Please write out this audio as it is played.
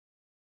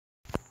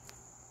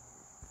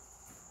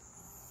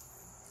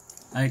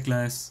Hi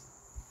class,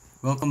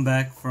 welcome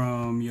back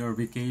from your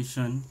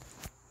vacation,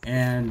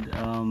 and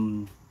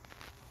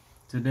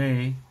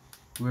today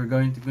we're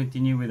going to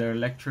continue with our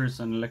lectures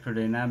on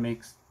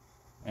electrodynamics.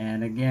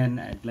 And again,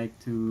 I'd like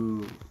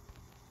to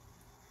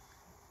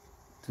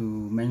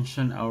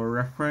mention our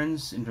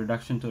reference,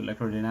 Introduction to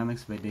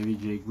Electrodynamics by David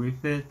J.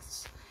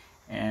 Griffiths,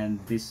 and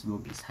this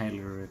book is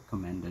highly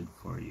recommended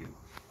for you.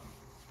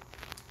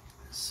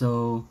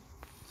 So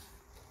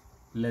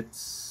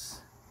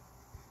let's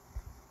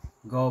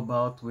go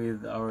about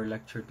with our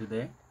lecture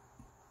today.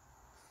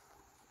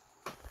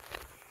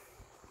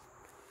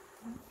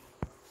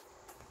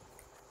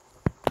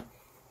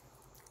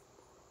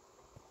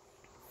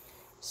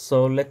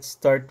 So let's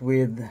start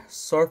with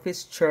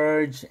surface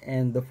charge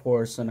and the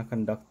force on a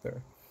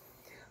conductor.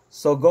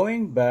 So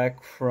going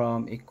back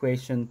from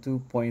equation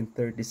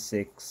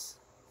 2.36,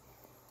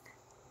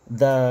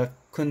 the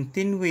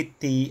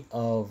continuity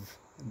of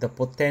the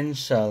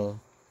potential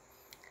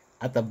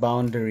at a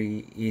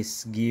boundary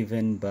is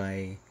given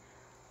by,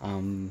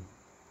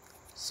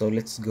 so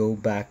let's go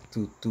back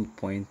to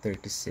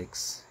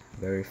 2.36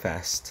 very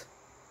fast.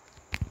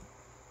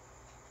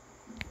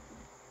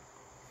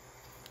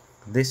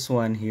 This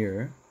one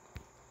here,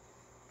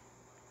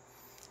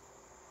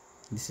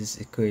 this is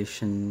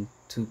equation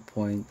 2.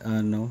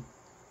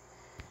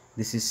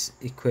 This is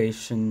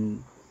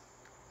equation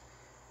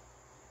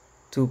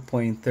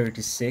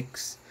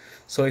 2.36.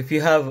 So if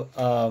you have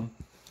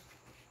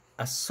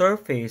a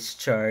surface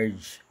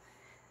charge,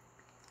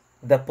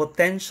 the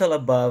potential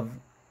above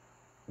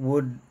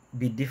would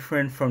be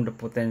different from the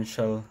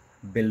potential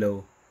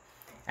below,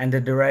 and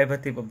the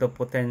derivative of the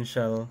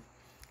potential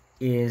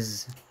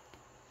is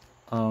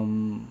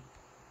the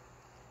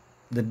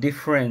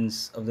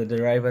difference of the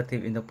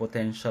derivative in the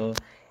potential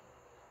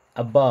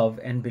above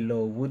and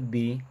below would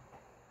be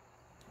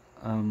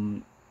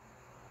 1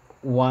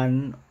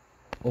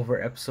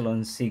 over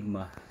epsilon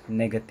sigma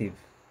negative.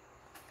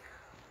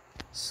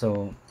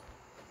 So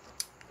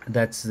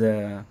that's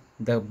the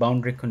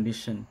boundary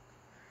condition.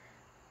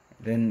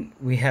 Then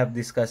we have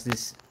discussed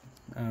this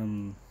a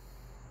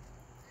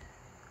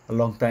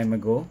long time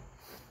ago,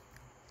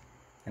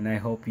 and I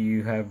hope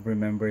you have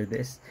remembered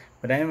this.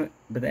 But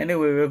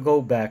anyway, we'll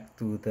go back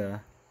to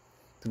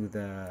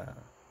the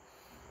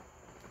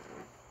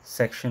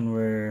section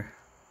where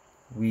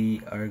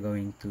we are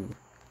going to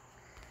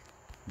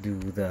do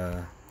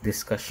the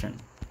discussion.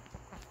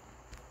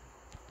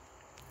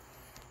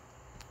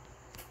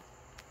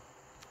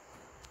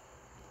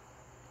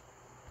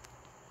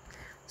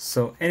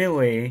 So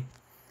anyway,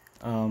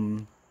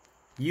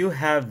 you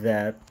have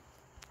that,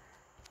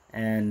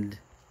 and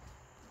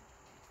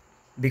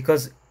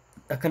because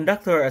a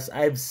conductor, as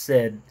I've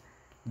said,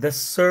 the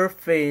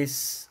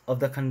surface of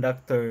the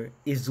conductor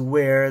is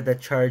where the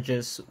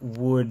charges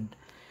would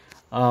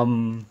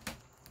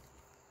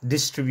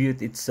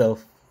distribute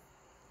itself.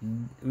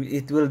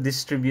 It will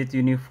distribute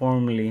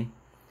uniformly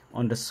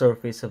on the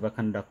surface of a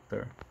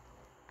conductor,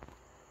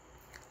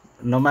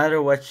 no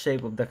matter what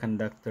shape of the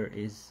conductor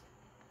is.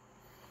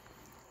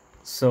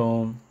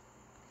 So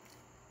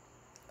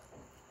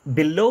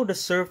below the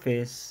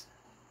surface,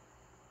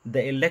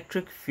 the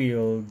electric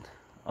field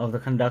of the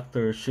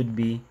conductor should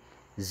be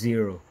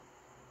 0.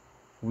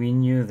 We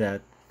knew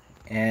that.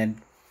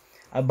 And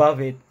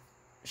above it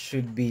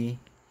should be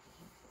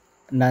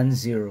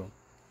non-zero,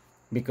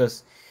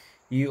 because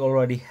you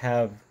already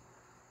have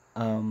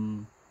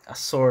a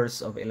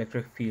source of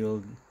electric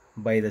field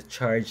by the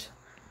charge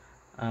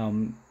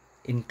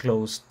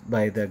enclosed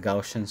by the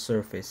Gaussian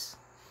surface.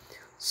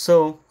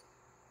 So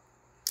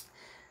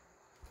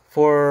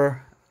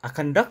for a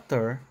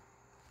conductor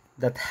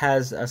that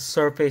has a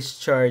surface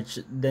charge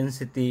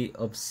density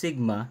of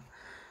sigma,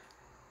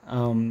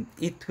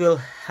 it will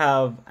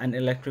have an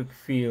electric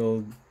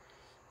field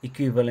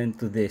equivalent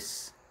to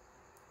this.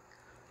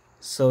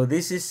 So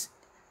this is,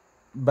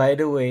 by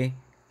the way,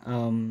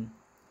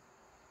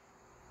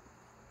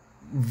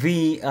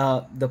 V,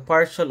 the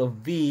partial of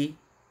V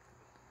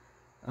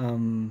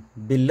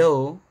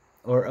below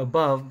or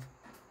above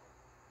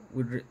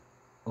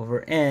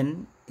over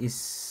N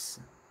is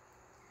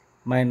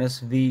minus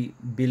V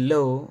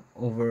below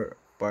over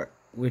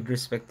with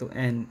respect to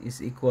N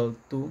is equal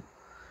to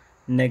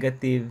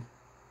negative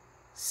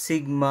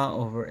sigma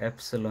over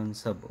epsilon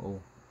sub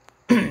O.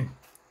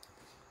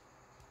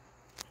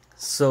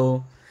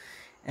 So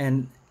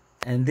and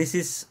this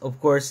is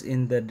of course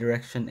in the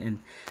direction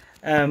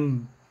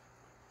N.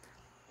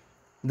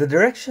 The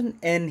direction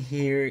N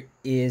here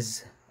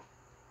is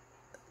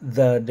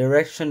the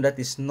direction that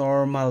is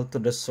normal to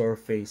the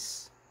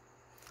surface.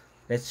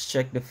 Let's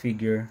check the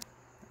figure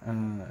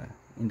in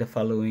the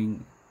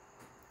following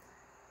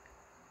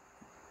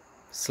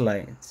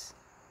slides.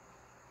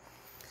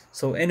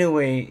 So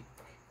anyway,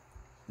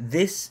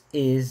 this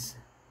is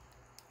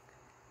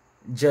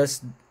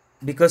just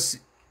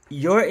because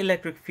your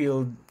electric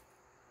field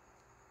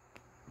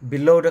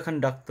below the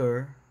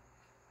conductor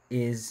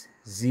is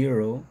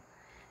 0,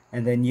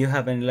 and then you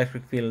have an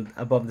electric field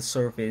above the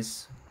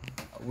surface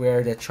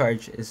where the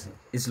charge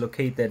is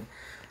located.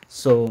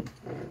 So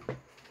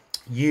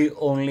you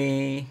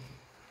only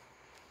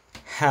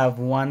have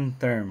one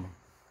term,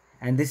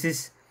 and this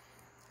is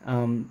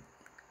um,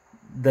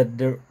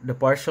 the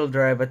partial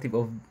derivative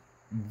of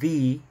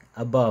v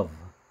above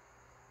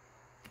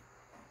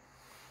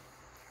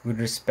with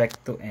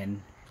respect to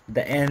n.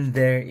 The n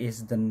there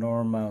is the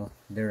normal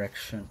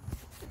direction.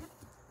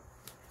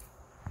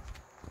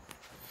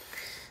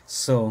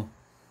 So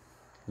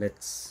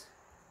let's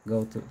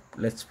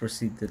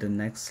proceed to the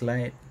next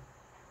slide.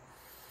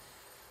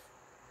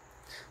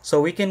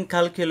 So we can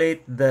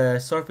calculate the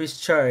surface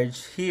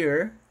charge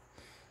here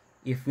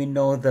if we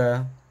know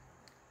the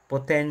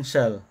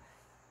potential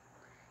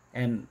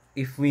and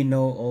if we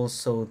know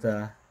also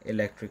the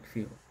electric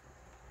field.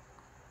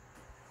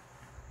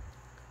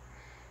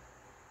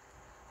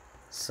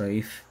 So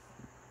if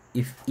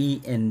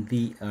E and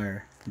V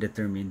are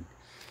determined.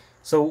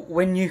 So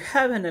when you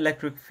have an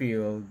electric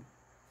field,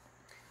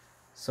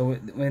 so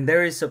when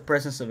there is a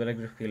presence of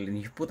electric field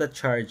and you put a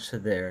charge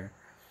there,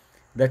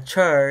 the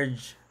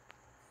charge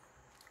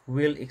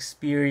will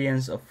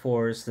experience a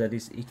force that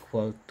is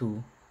equal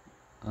to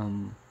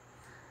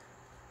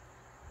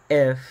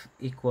F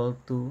equal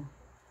to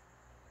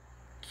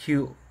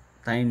Q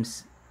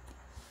times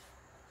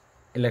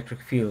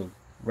electric field,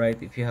 right?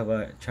 If you have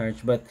a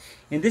charge, but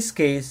in this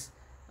case,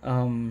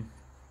 if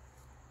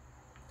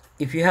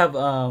you have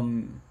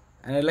an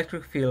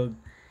electric field,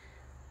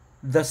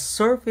 the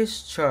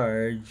surface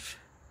charge,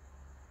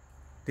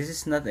 this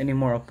is not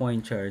anymore a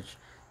point charge,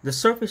 the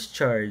surface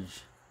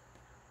charge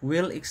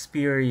will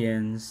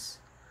experience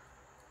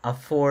a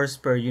force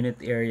per unit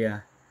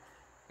area,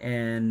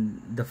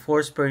 and the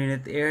force per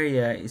unit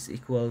area is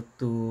equal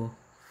to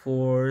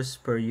force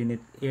per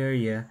unit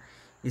area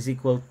is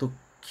equal to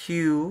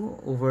Q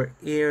over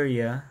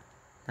area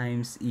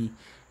times E,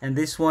 and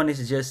this one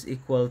is just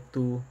equal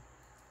to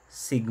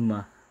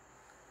sigma.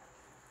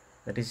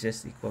 That is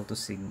just equal to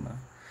sigma.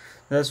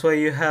 That's why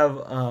you have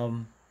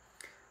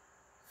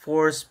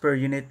force per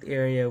unit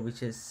area,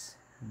 which is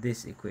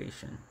this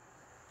equation.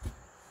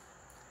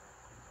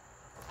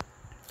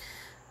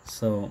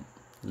 So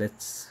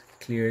let's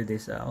clear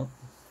this out.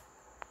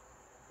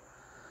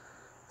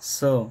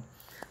 So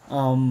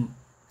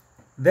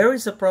there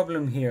is a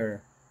problem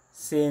here,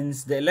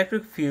 since the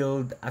electric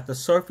field at the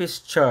surface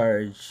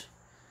charge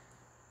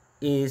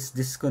is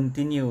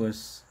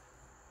discontinuous.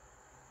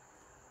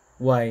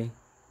 Why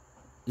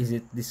is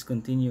it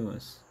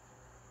discontinuous?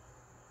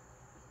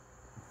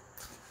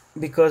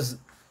 Because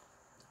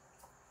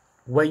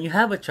when you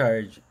have a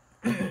charge,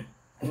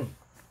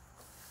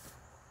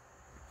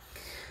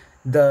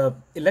 the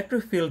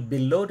electric field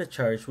below the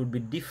charge would be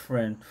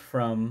different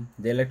from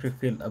the electric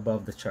field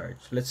above the charge.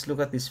 Let's look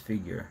at this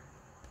figure,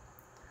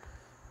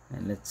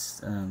 and let's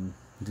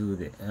do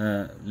the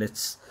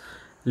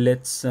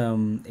let's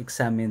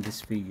examine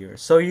this figure.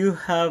 So you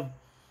have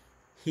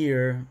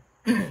here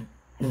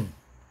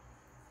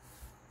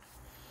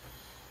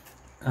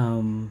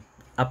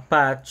a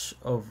patch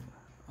of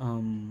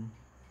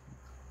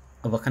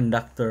a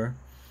conductor.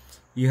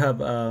 You have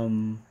a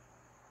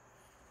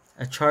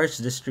charge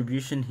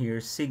distribution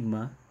here,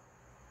 sigma,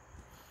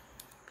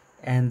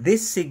 and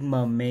this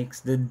sigma makes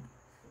the,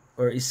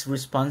 or is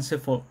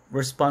responsible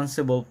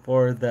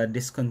for the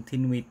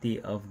discontinuity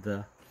of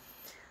the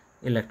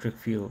electric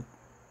field.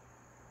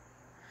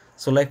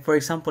 So like for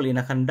example in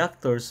a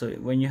conductor, so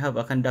when you have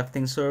a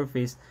conducting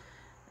surface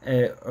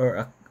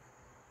or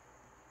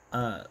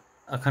a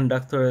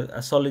conductor,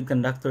 a solid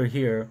conductor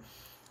here,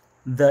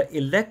 the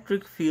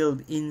electric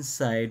field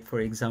inside, for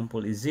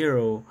example, is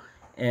 0,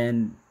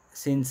 and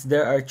since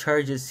there are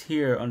charges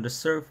here on the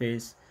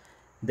surface,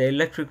 the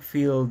electric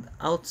field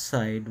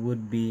outside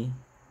would be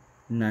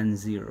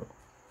non-zero.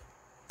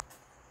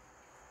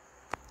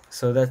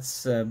 So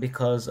that's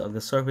because of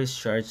the surface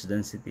charge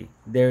density.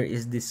 There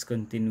is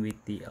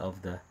discontinuity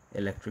of the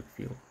electric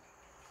field.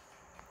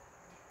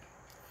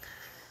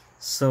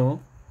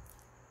 So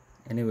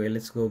anyway,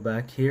 let's go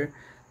back here.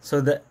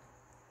 So the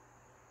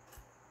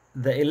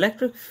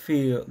electric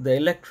field, the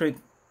electric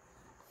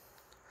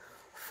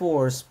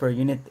force per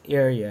unit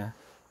area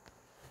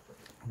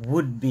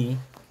would be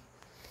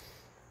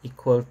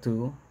equal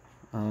to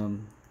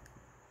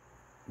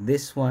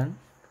this one,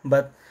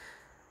 but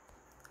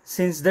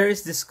since there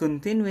is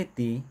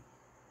discontinuity,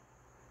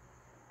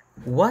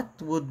 what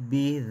would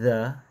be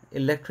the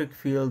electric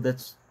field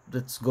that's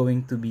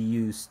going to be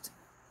used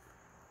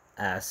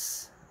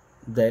as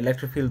the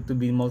electric field to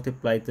be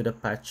multiplied to the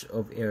patch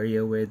of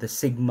area where the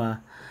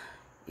sigma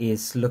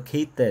is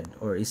located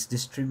or is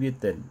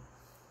distributed,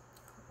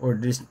 or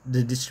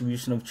the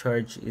distribution of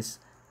charge is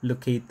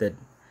located?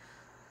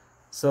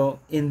 So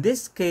in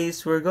this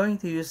case, we're going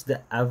to use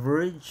the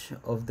average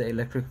of the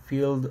electric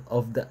field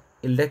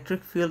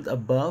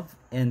above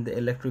and the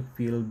electric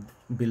field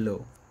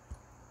below.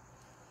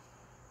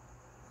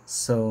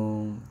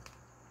 So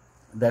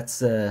that's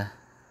the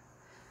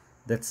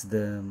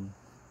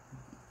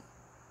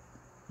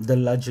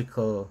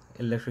logical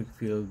electric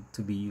field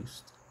to be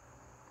used.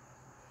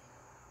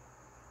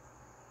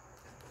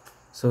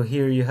 So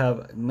here you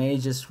have, may I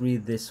just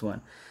read this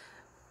one.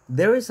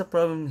 there is a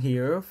problem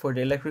here. For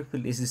the electric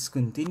field is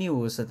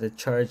discontinuous at the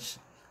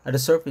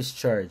surface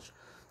charge.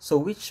 So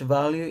which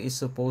value is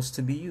supposed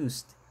to be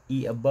used?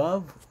 E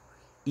above,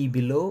 E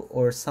below,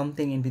 or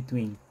something in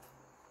between?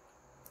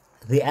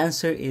 The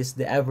answer is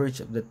the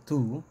average of the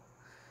two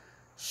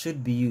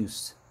should be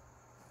used.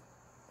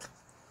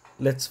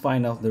 Let's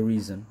find out the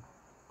reason.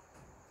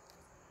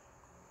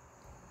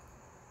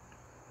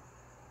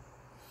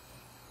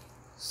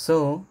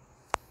 So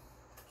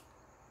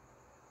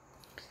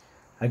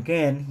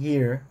again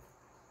here,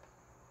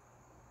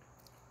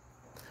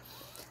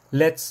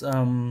 let's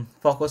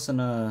focus on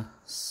a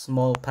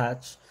small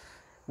patch.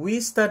 We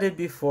studied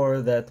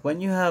before that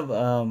when you have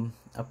a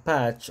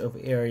patch of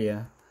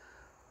area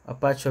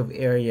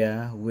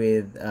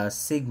with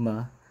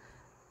sigma,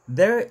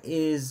 there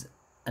is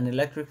an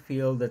electric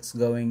field that's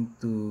going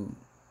to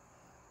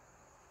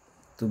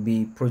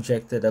be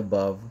projected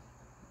above,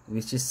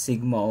 which is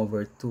sigma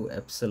over 2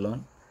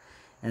 epsilon,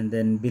 and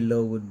then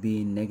below would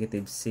be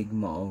negative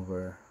sigma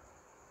over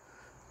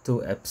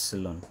 2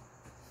 epsilon.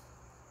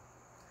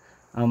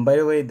 By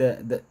the way,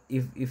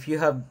 if you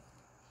have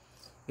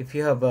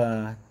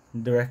a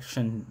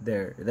direction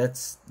there,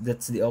 that's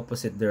the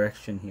opposite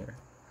direction here.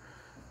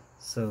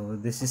 So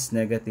this is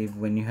negative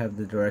when you have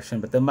the direction,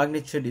 but the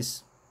magnitude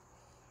is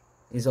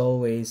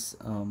always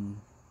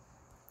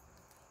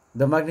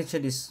the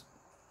magnitude is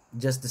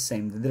just the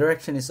same. The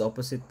direction is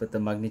opposite, but the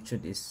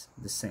magnitude is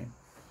the same.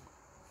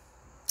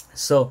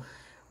 So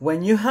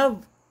when you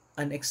have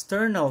an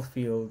external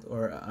field,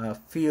 or a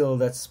field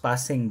that's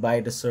passing by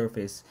the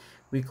surface,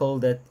 we call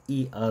that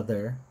E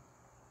other.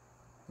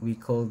 We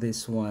call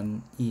this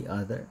one E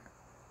other.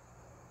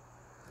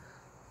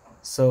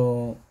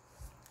 So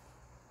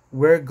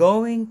we're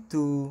going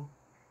to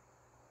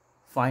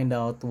find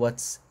out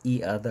what's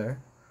E other.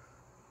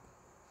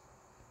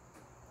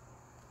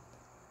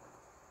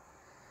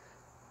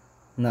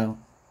 Now,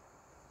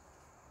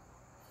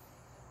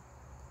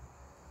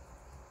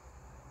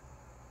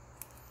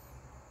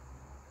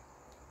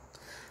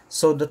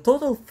 so the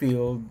total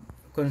field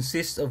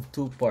consists of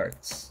two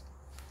parts.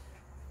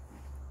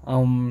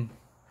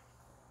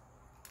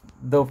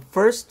 The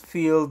first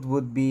field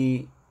would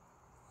be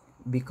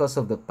because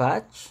of the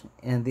patch,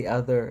 and the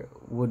other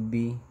would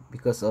be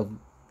because of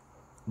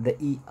the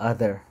E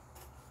other,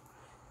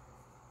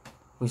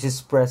 which is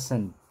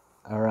present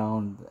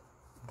around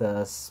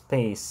the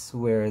space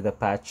where the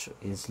patch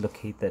is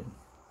located.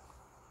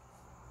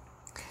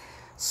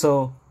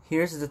 So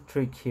here's the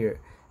trick here.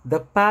 The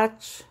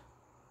patch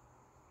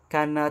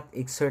cannot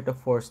exert a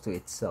force to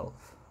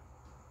itself,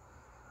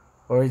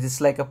 or it is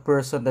like a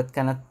person that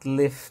cannot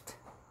lift.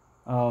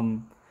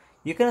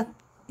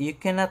 You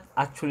cannot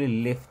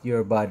actually lift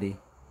your body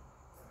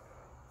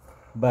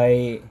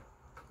by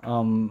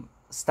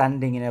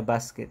standing in a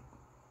basket.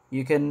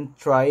 You can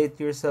try it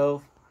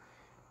yourself.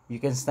 You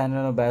can stand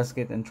on a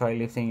basket and try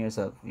lifting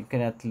yourself. You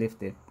cannot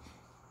lift it.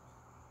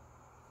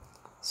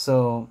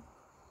 So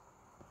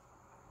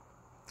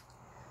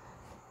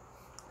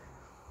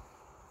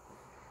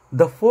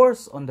the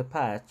force on the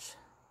patch,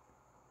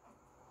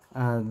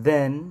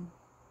 the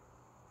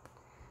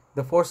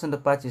force on the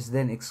patch is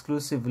then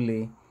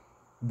exclusively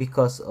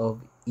because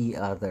of E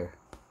other.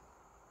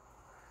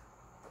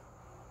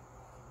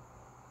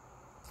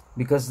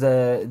 Because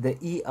the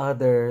E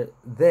other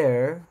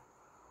there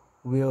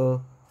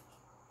will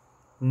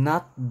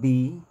not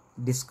be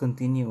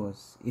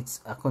discontinuous.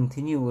 It's a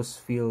continuous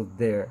field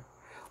there.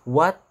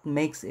 What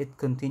makes it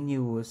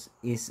continuous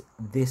is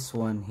this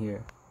one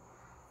here.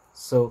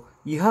 So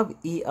you have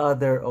E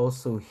other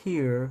also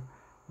here,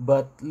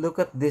 but look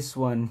at this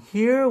one.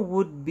 Here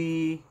would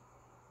be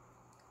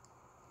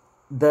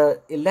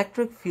the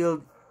electric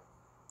field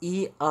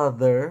E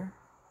other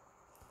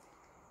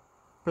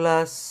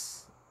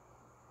plus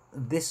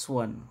this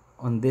one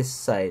on this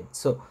side.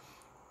 So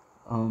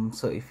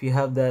so if you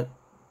have that,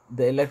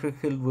 the electric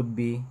field would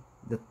be,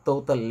 the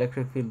total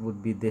electric field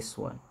would be this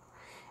one.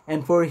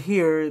 And for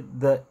here,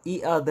 the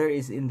E other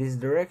is in this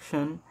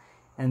direction,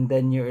 and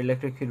then your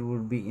electric field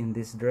would be in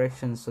this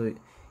direction. So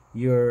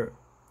your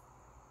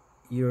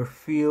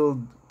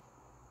field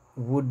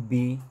would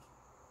be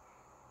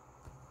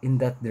in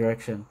that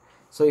direction.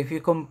 So if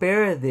you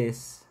compare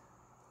this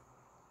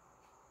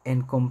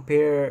and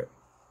compare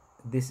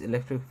this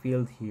electric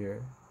field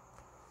here,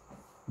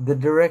 the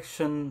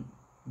direction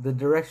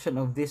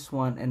of this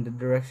one and the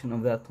direction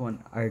of that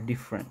one are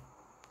different.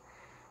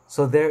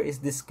 So there is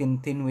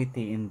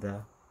discontinuity in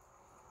the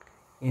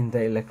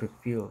electric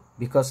field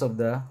because of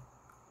the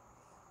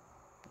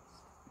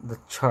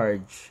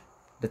charge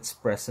that's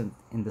present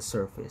in the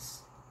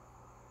surface.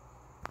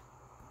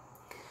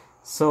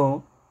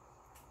 So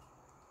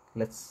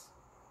let's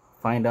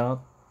find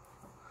out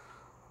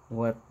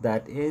what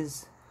that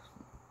is.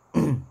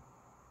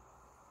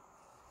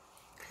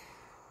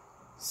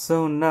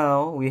 So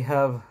now we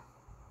have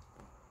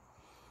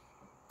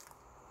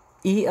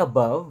E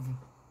above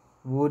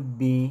would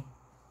be,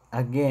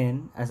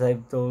 again, as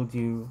I've told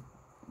you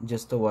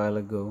just a while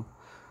ago,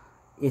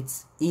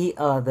 it's E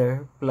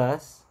other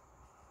plus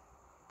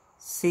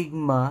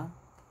sigma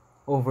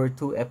over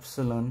 2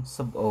 epsilon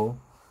sub O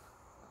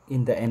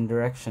in the n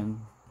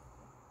direction,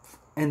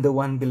 and the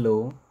one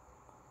below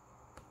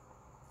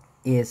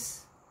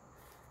is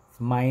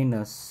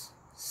minus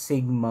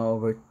sigma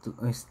over 2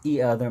 is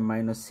E other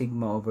minus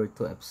sigma over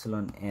 2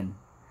 epsilon n.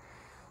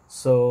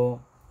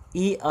 So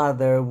E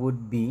other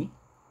would be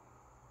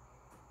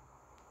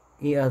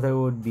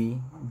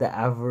the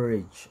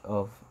average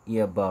of E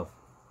above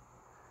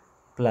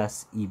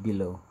plus E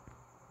below.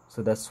 So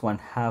that's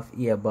 1/2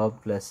 E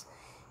above plus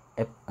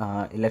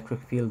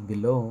electric field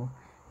below.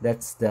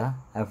 That's the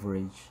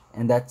average,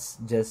 and that's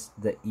just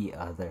the E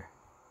other.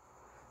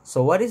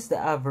 So what is the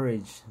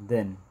average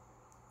then?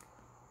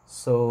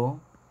 So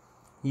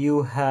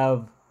you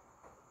have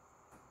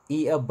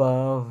E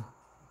above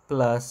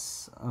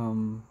plus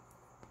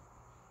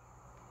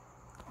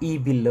E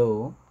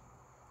below.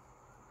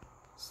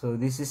 So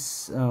this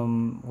is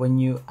when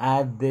you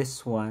add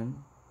this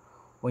one,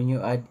 when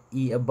you add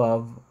E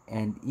above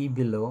and E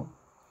below,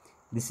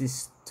 this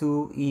is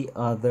 2E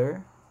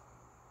other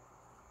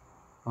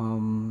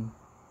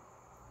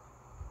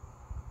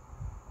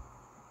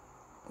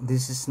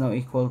this is now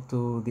equal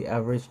to the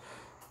average.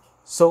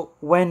 So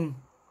when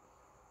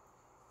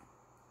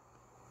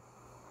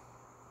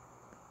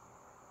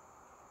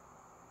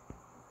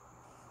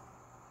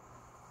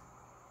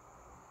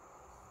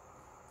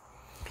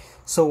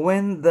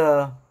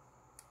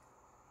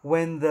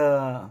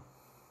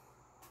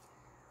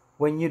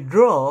when you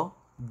draw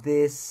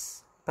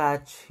this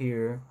patch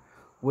here,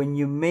 when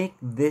you make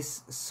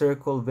this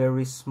circle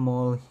very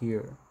small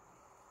here,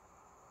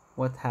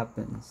 what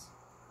happens?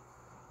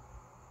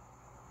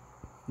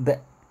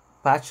 The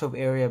patch of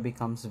area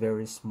becomes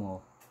very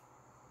small,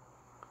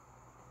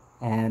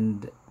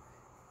 and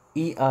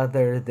E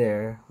other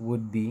there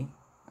would be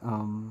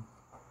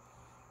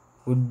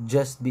would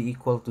just be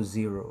equal to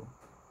 0,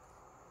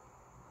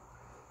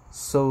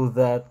 so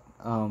that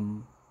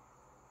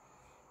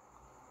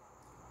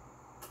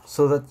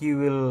you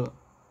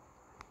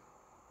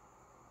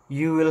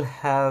will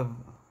have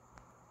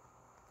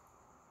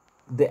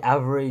the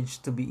average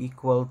to be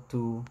equal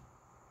to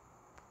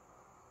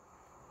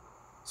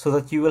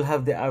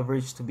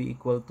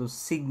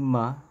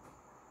sigma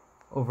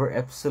over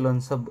epsilon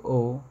sub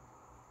O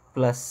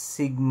plus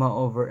sigma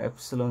over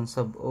epsilon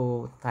sub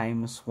O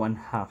times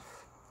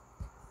 1/2,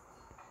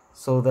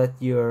 so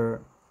that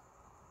your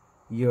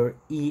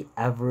E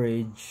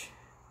average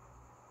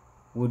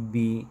would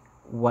be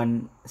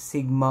 1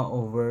 sigma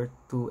over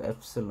 2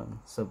 epsilon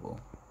sub O.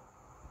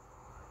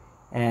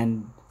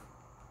 And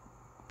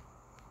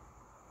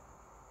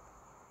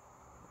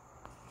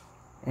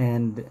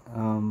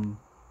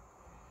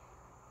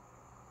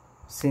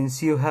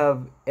since you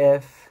have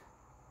F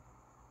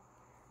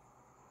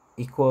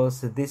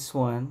equals this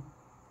one,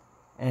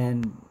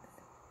 and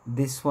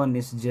this one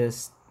is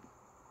just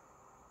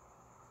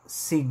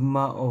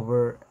sigma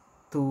over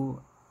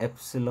 2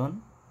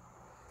 epsilon,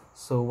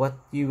 so what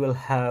you will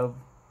have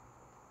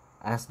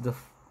as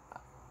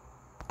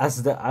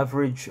the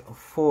average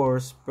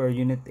force per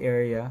unit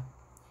area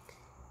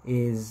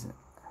is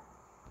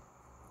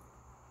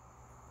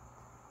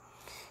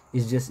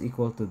just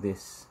equal to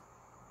this.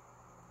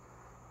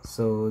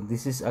 So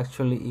this is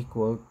actually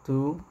equal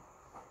to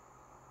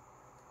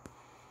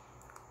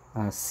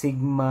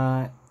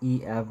sigma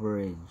E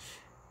average,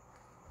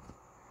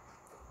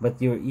 but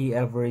your E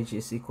average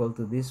is equal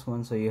to this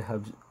one, so you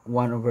have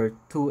 1 over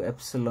 2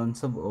 epsilon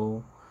sub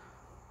O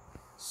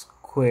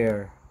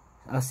square,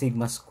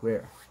 sigma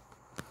square.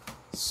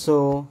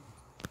 So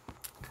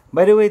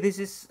by the way, this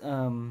is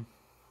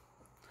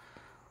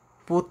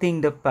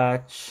putting the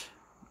patch,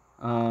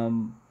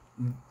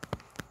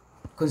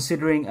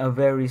 considering a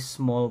very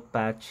small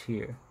patch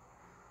here,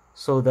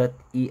 so that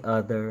E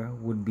other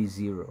would be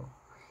 0.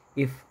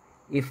 If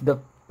the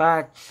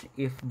patch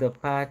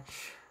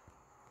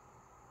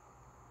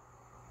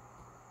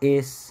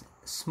is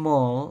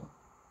small,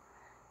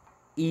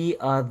 E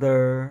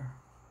other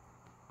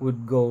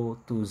would go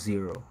to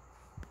 0,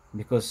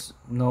 because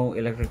no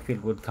electric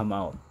field would come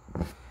out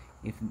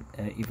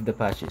if the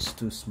patch is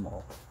too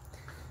small.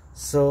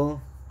 So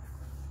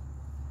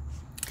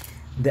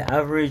the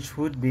average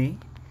would be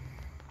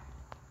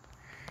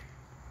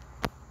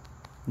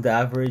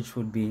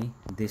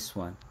this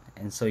one,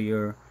 and so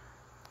your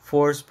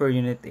force per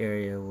unit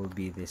area will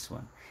be this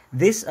one.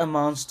 This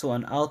amounts to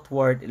an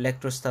outward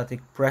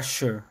electrostatic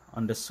pressure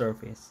on the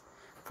surface.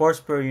 Force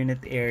per unit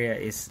area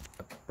is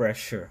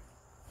pressure,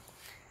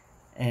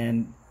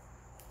 and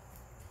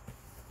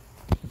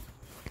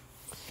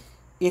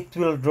it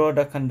will draw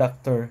the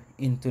conductor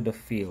into the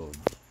field.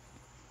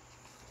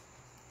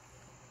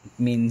 It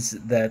means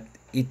that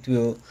it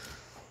will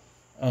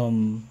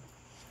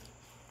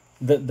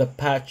the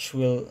patch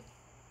will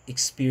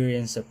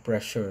experience a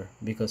pressure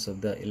because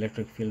of the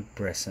electric field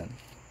present.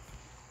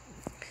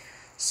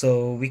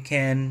 So we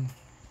can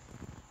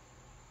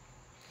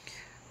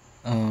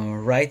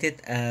write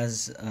it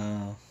as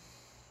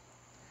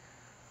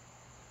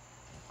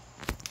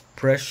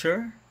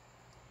pressure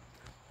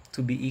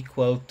to be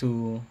equal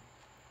to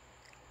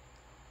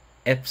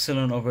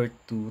epsilon over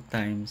 2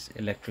 times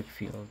electric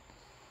field.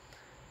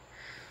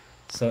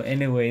 So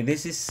anyway,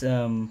 this is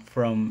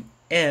from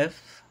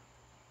F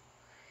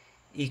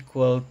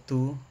equal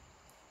to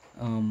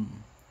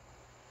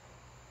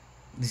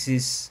this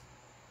is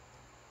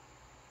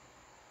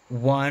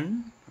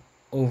 1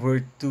 over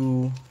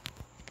 2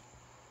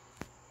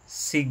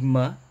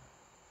 sigma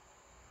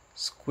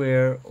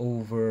square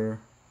over,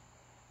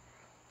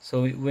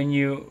 so when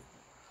you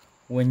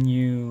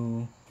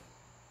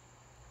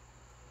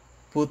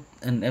put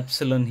an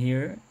epsilon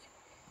here,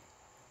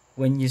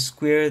 when you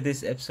square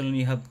this epsilon,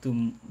 you have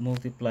to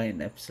multiply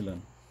an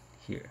epsilon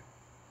here.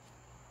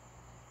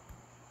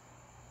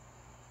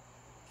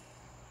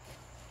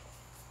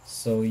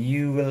 So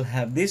you will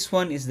have, this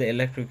one is the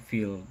electric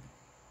field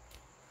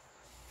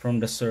from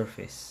the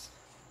surface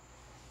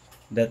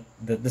that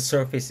the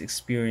surface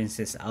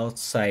experiences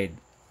outside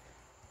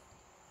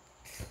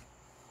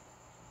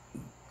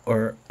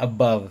or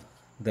above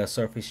the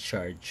surface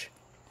charge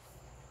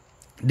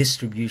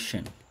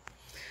distribution.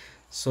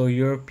 So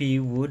your P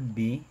would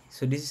be,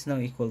 so this is now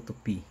equal to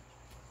P,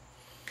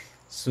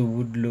 so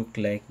would look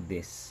like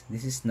this.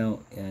 This is now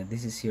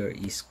this is your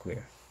E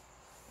square.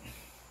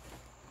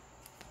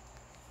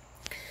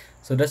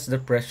 So that's the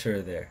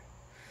pressure there.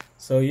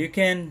 So you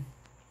can,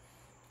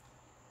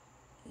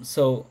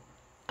 so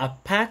a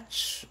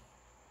patch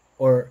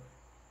or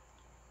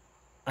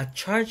a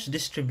charge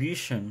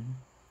distribution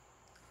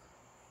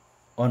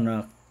on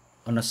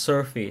a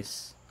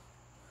surface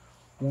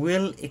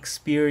will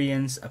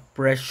experience a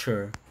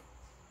pressure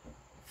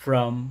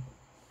from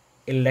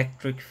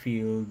electric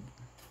field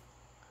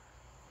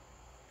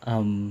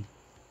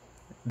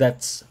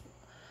that's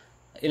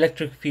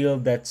electric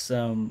field that's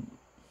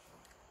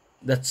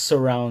that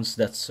surrounds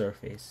that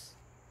surface.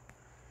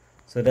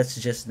 So that's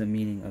just the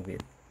meaning of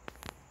it.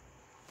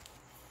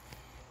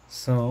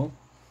 So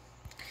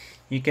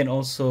you can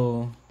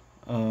also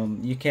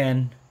you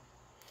can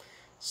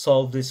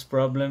solve this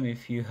problem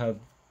if you have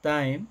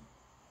time,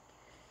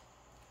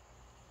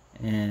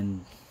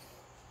 and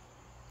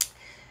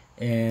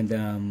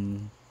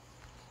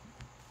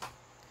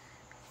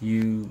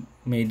you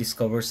may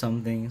discover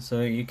something,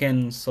 so you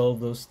can solve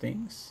those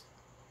things.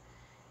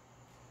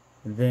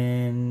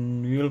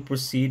 Then we will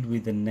proceed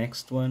with the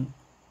next one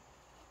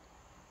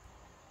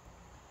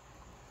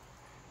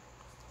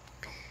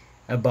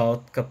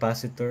about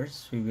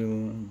capacitors. We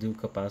will do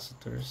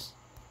capacitors.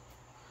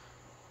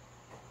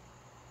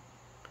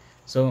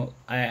 So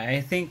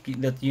I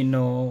think that you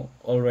know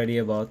already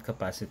about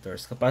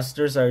capacitors.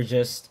 Capacitors are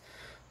just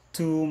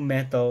two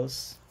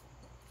metals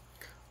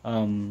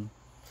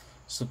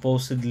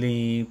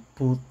supposedly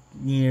put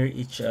near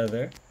each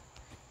other,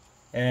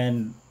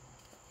 and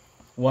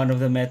one of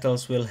the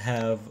metals will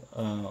have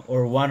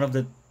or one of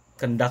the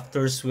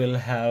conductors will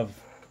have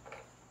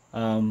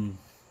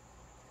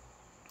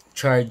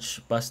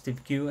charge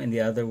positive Q, and the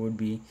other would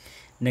be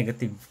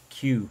negative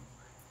Q.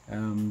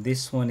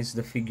 This one is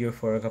the figure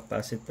for a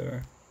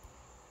capacitor.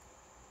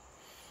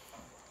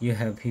 You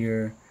have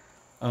here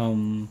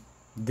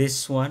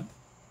this one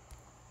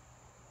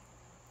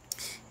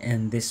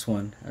and this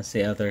one as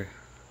the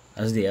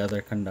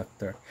other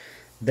conductor.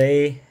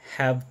 They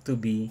have to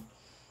be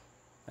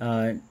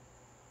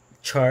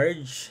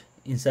charged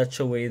in such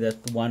a way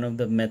that one of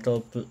the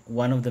metal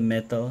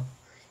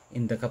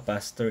in the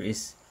capacitor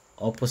is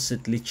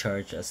oppositely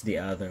charged as the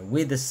other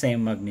with the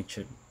same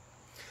magnitude.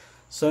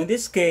 So in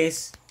this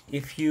case,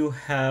 if you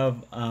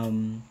have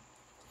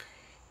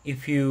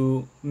if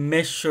you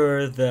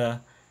measure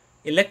the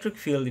electric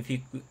field,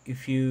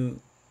 if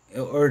you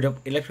or the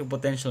electric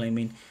potential, I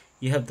mean,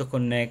 you have to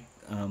connect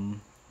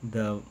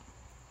the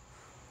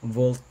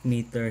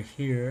voltmeter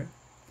here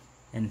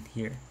and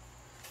here.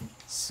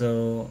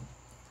 So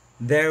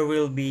there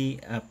will be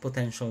a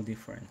potential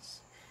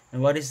difference.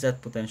 And what is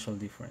that potential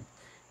difference?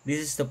 This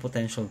is the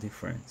potential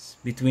difference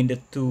between the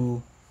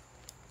two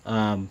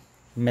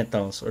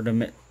metals or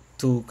the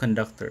two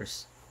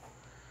conductors.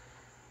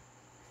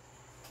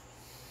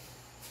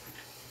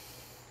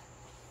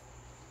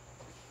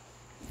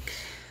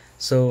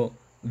 So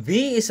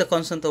V is a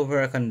constant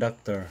over a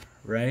conductor,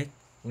 right?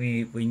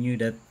 We knew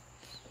that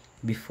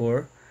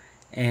before,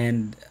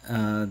 and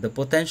the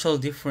potential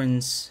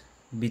difference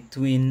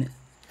between,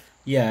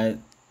 yeah,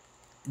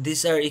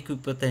 these are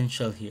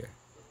equipotential here.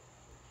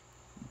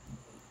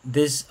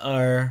 These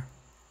are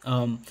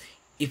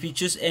if you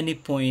choose any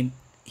point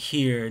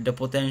here, the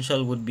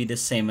potential would be the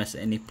same as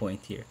any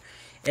point here,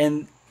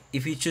 and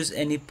if you choose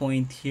any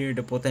point here,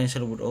 the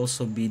potential would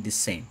also be the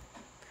same.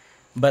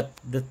 But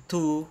the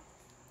two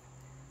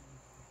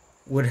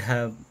would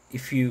have,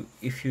 if you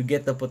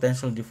get the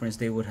potential difference,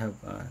 they would have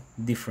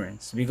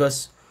difference,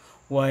 because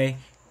why?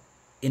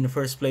 In the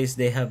first place,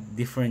 they have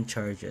different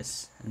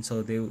charges, and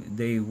so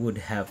they would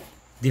have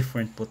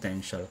different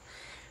potential.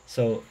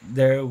 So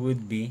there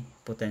would be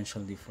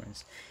potential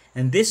difference,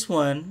 and this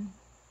one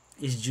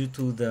is due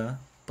to the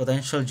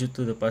potential due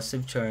to the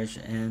positive charge,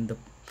 and the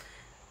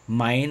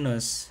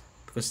minus,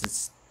 because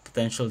it's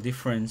potential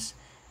difference,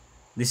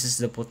 this is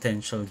the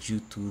potential due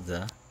to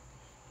the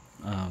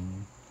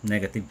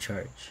negative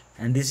charge,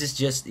 and this is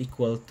just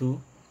equal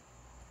to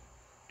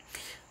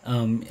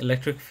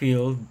electric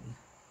field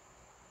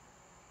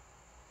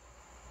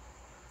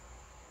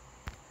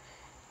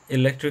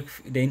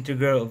the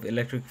integral of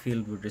electric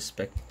field with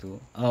respect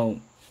to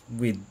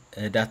with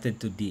dotted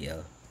to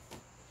dl.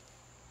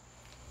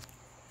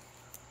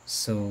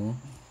 So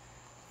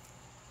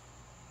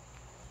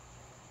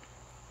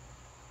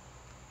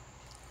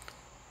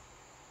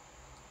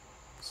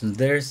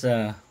there's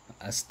a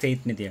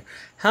statement here.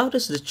 How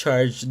does the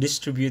charge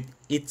distribute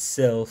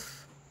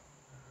itself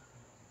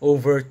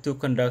over two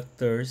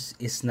conductors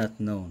is not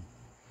known,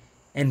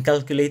 and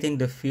calculating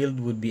the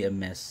field would be a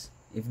mess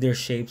if their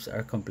shapes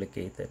are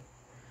complicated.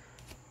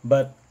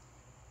 But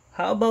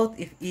how about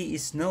if E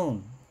is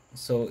known?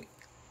 So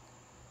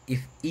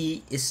if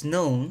E is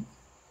known,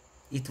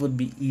 it would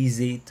be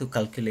easy to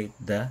calculate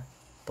the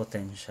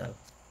potential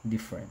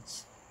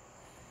difference.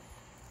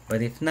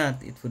 But if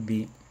not, it would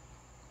be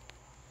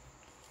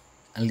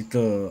a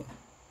little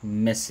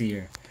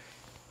messier.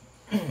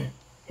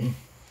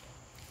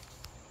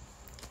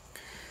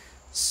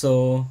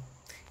 So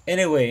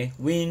anyway,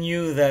 we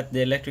knew that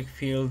the electric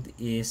field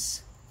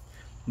is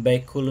by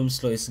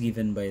Coulomb's law is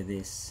given by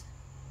this.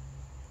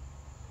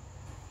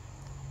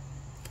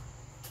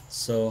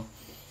 So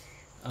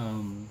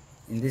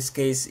in this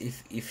case,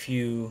 if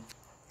you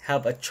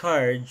have a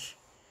charge,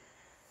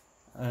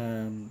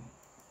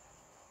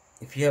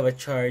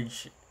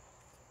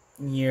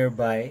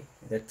 nearby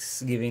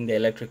that's giving the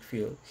electric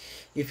field,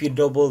 if you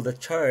double the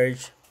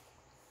charge,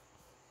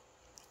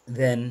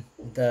 then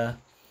the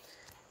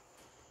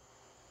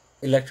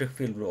electric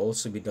field will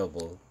also be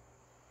doubled,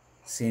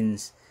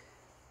 since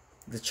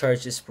the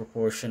charge is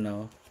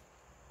proportional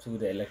to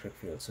the electric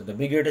field. So the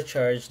bigger the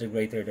charge, the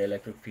greater the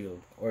electric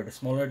field, or the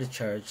smaller the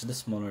charge, the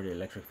smaller the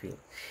electric field.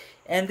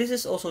 And this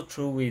is also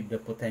true with the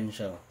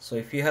potential. So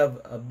if you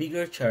have a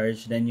bigger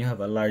charge, then you have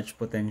a large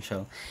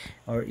potential,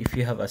 or if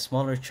you have a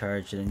smaller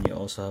charge, then you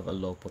also have a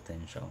low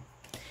potential.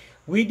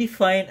 We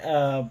define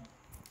a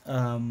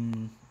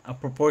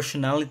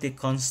proportionality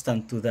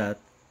constant to that.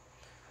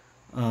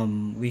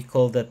 We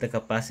call that the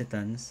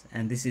capacitance,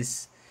 and this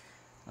is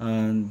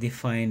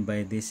defined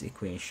by this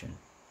equation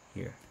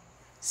here.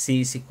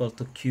 C is equal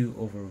to Q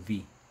over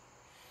V.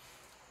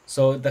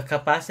 So the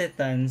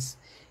capacitance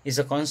is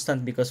a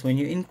constant because when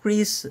you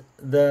increase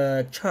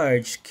the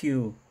charge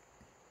Q,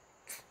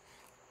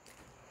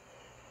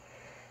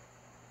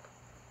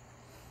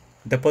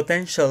 the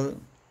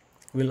potential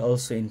will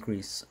also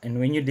increase, and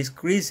when you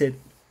decrease it,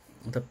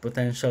 the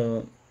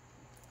potential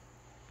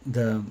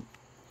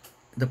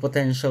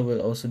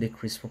will also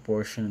decrease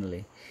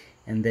proportionally,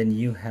 and then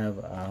you have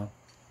a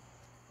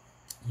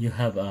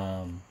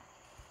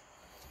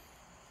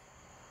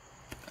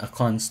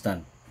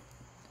constant,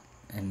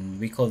 and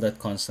we call that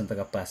constant the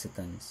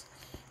capacitance.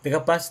 The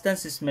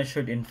capacitance is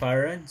measured in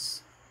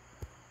farads,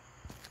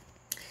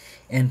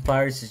 and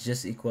farads is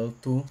just equal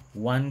to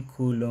 1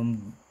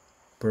 coulomb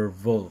per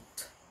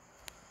volt.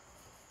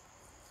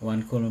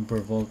 1 coulomb per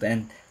volt,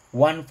 and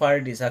 1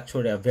 farad is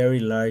actually a very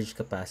large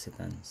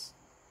capacitance.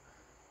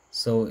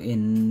 So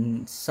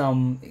in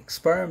some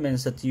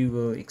experiments that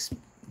you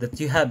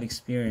have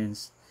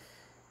experienced,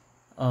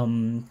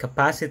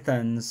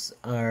 capacitance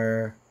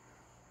are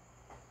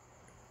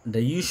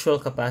the usual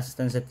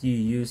capacitance that you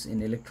use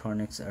in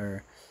electronics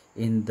are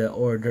in the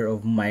order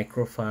of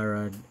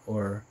microfarad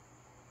or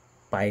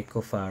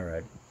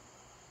picofarad.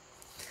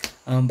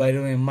 By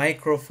the way,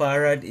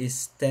 microfarad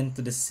is 10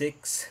 to the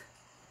 6.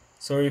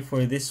 Sorry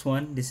for this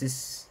one. This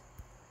is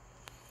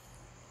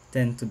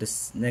 10 to the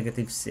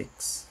negative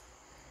 6.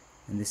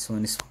 And this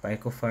one is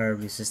picofarad,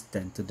 which is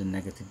 10 to the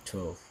negative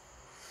 12.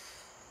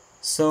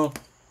 So,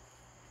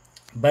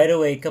 by the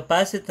way,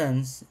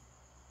 capacitance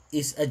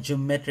is a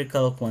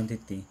geometrical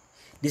quantity.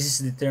 This is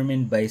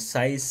determined by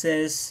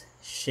sizes,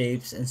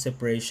 shapes, and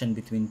separation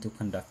between two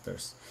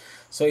conductors.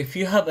 So if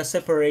you have a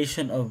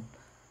separation of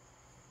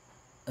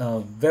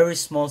very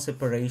small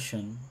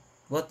separation,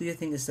 what do you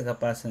think is the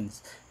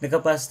capacitance? The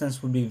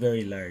capacitance would be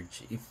very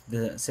large if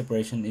the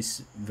separation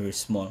is very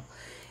small.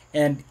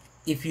 And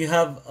if you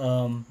have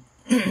a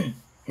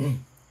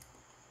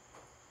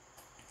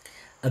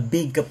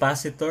big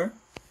capacitor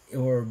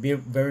or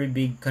very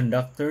big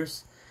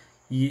conductors,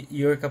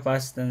 your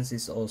capacitance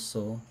is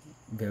also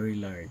very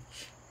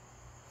large.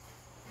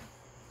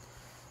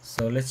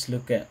 So let's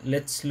look at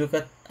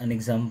an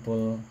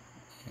example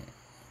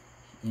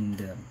in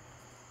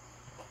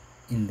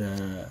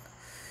the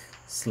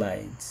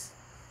slides.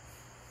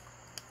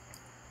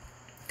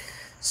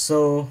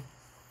 So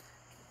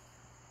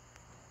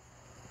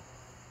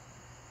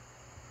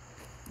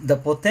the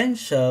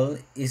potential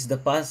is the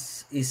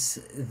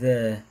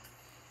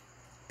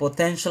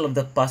potential of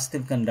the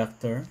positive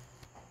conductor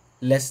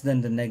less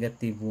than the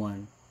negative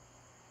one.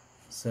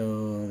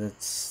 So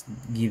that's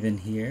given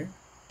here.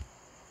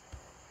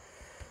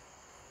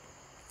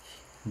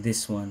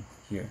 This one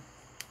here.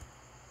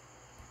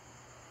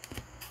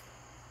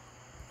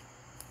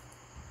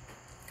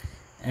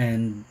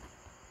 And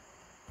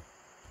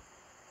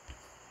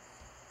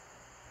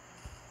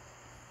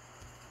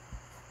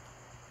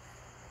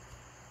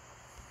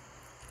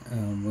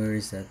where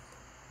is that?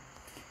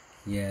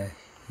 Yeah,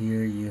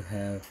 here you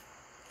have,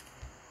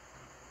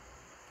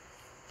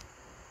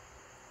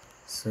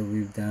 so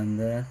we've done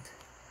that.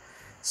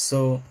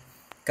 So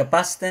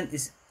capacitance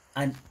is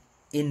an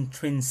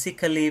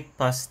intrinsically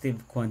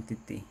positive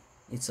quantity.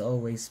 It's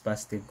always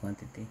positive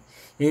quantity.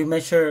 You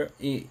measure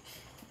the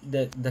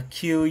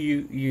Q,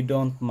 you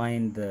don't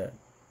mind the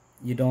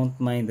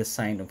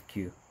sign of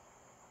Q.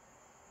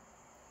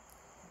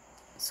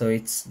 So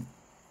it's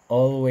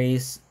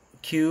always,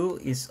 Q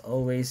is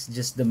always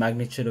just the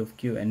magnitude of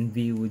Q, and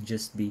V would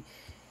just be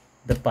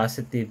the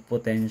positive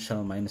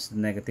potential minus the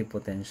negative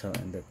potential,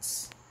 and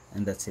that's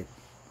it.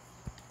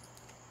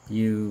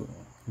 You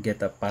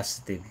get a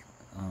positive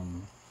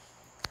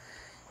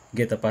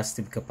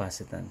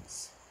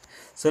capacitance.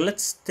 So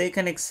let's take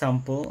an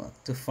example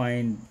to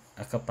find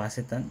a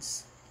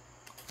capacitance.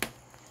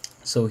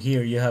 So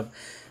here you have,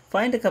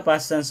 find the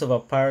capacitance of a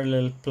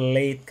parallel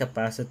plate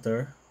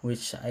capacitor,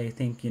 which I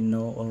think you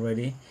know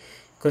already,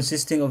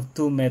 consisting of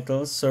two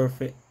metal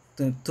surfaces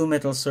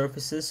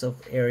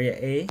of area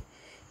A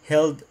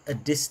held a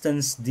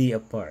distance d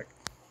apart.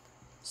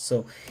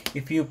 So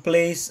if you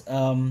place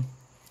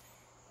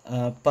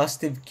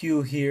positive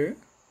Q here,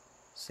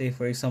 say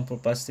for example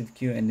positive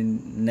Q and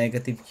then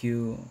negative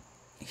Q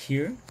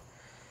here,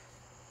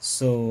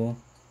 so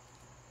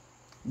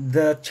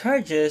the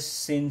charges,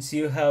 since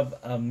you have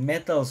a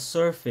metal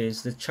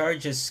surface, the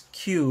charges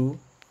Q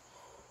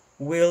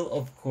will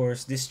of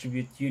course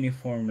distribute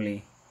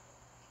uniformly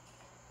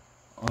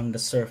on the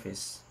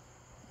surface.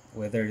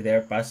 Whether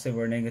they're positive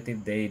or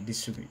negative, they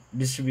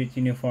distribute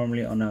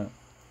uniformly on a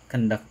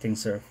conducting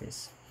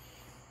surface.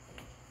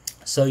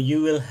 So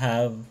you will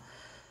have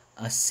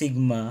a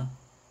sigma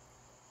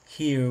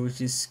here, which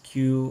is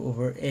Q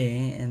over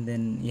A, and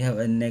then you have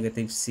a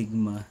negative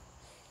sigma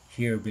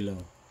here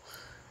below.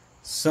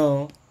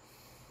 So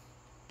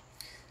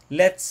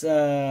let's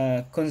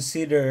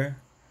consider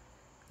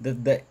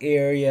that the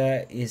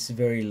area is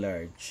very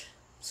large,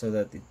 so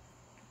that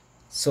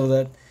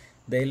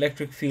the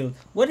electric field,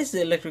 what is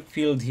the electric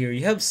field here?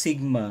 You have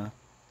sigma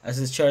as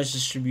a charge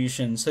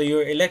distribution, so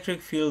your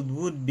electric field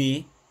would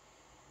be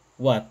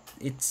what?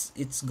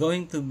 It's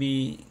going to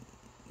be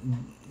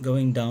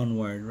going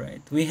downward,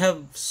 right? We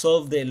have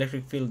solved the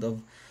electric field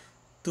of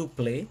two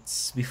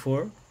plates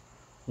before.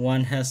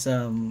 One has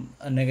a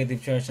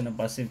negative charge and a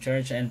positive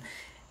charge, and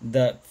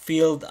the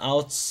field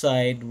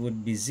outside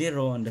would be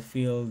 0 and the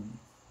field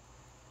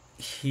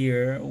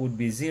here would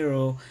be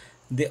 0.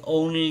 The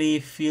only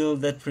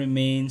field that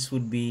remains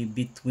would be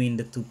between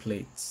the two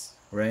plates,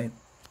 right?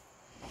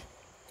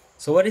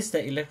 So what is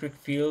the electric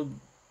field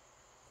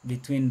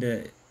between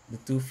the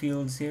two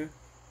fields here?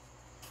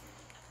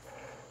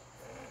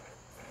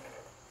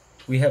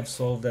 We have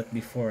solved that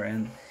before,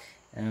 and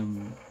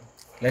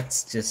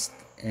let's just,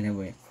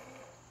 anyway,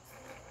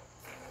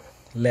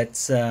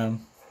 let's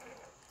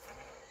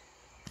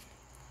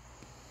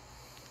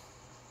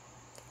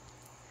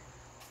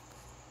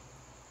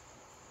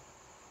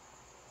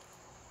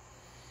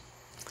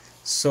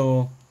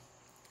so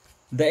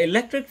the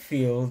electric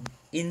field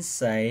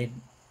inside,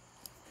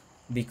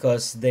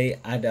 because they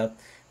add up,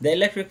 the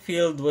electric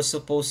field was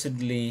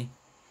supposedly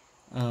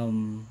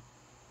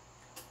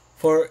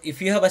for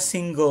if you have a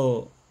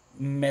single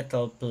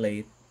metal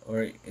plate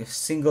or a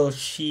single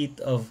sheet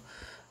of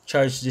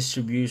charge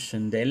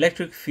distribution, the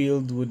electric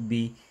field would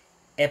be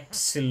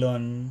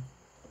sigma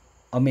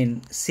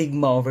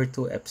over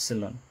 2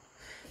 epsilon.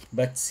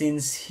 But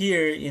since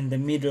here in the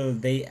middle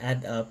they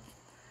add up,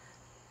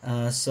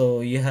 so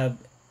you have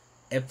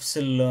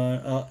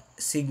epsilon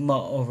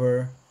sigma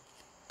over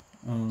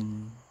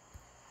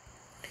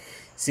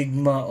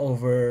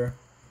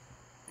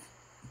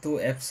 2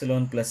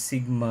 epsilon plus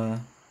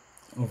sigma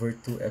over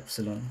 2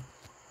 epsilon.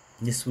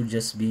 This would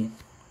just be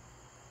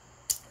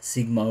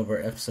sigma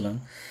over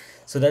epsilon.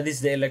 So that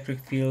is the electric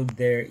field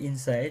there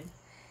inside,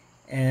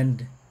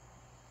 and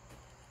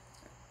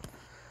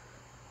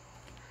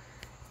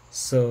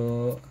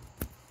so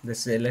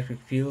that's the electric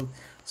field.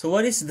 So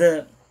what is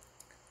the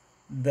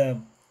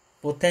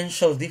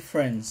potential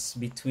difference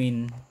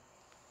between,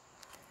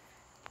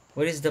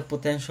 what is the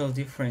potential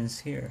difference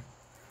here?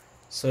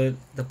 So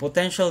the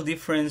potential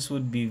difference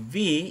would be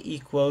V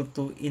equal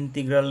to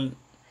integral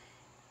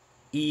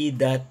E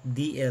dot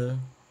dl,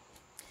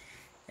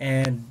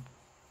 and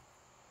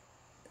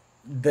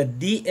the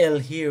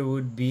dl here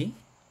would be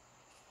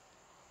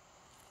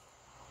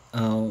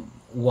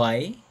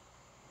y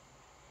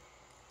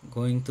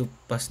going to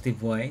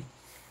positive y,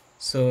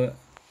 so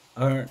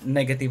or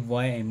negative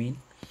y I mean.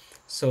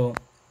 So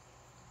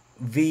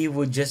V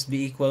would just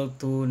be equal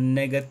to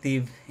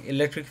negative,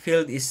 electric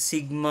field is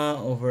sigma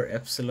over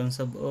epsilon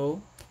sub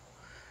O,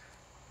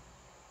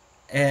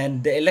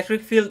 and the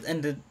electric field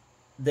and the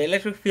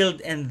electric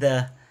field and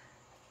the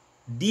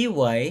dy,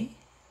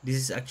 this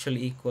is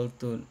actually equal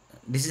to,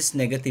 this is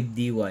negative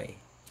dy.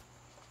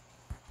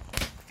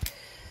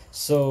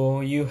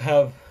 So you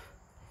have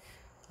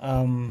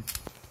dy,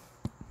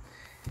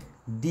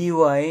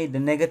 the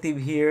negative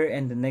here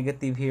and the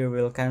negative here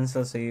will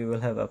cancel, so you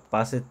will have a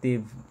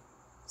positive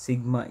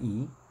sigma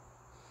E.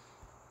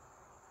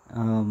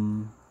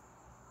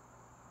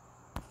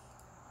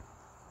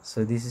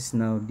 So this is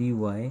now dy.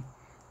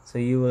 So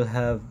you will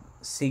have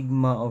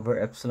sigma over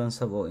epsilon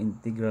sub O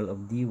integral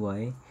of dy,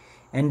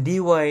 and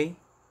dy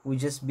would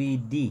just be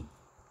d.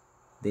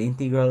 The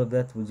integral of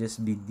that will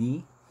just be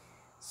d.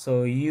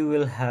 So you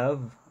will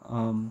have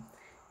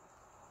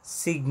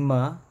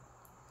sigma,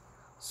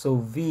 so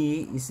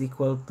v is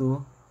equal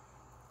to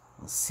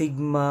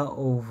sigma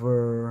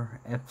over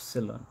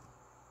epsilon,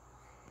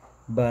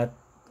 but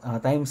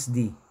times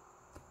d.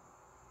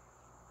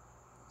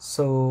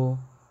 So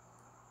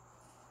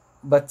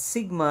but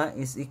sigma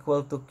is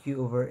equal to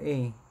q over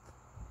a.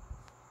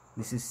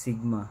 This is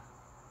sigma.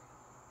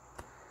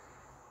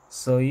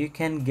 So you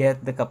can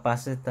get the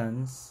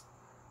capacitance,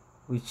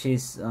 which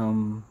is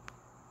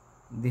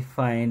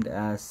defined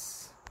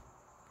as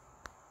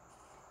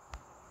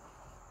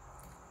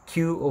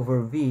q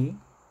over v.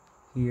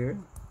 Here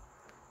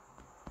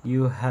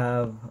you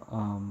have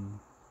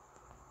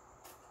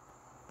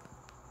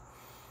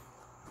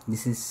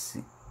this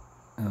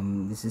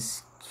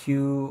is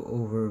q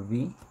over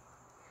v.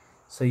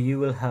 So you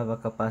will have a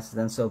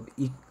capacitance of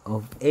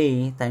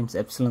A times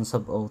epsilon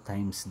sub O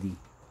times D.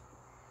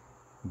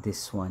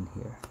 This one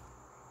here.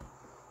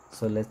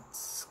 So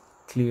let's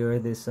clear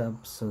this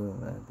up so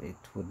that it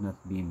would not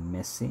be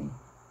messy.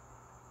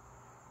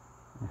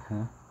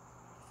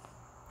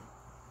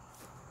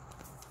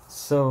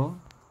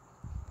 So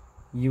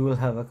you will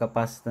have a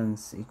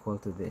capacitance equal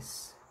to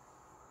this.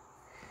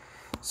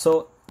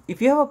 So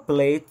if you have a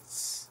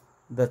plates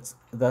that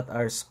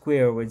are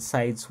square with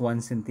sides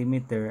 1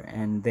 centimeter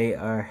and they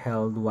are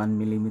held 1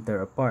 millimeter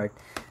apart,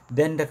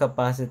 then the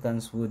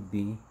capacitance would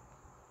be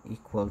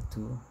equal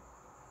to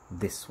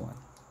this one,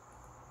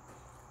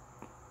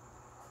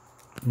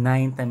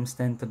 9 times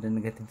 10 to the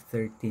negative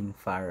 13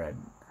 farad.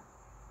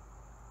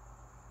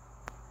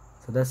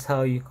 So that's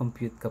how you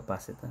compute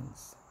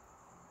capacitance.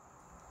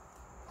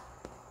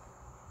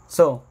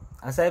 So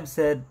as I've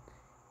said,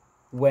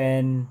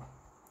 when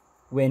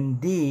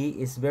D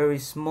is very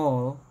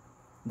small,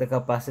 the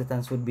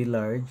capacitance would be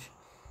large,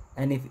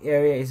 and if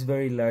area is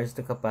very large,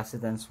 the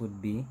capacitance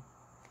would be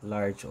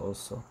large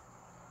also.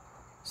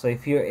 So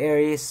if your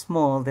area is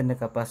small, then the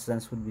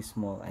capacitance would be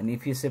small, and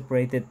if you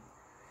separate it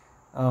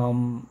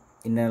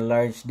in a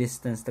large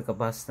distance, the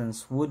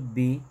capacitance would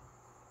be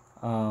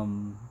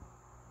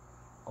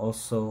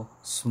also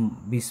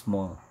be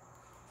small,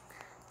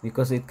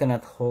 because it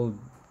cannot hold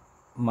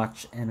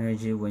much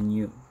energy when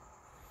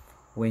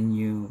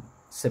you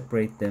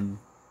separate them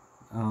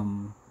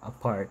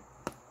apart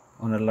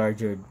on a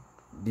larger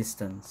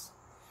distance.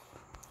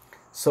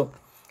 So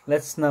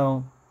let's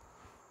now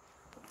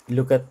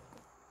look at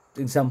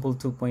example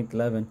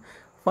 2.11.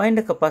 Find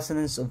the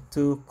capacitance of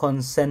two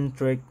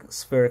concentric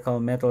spherical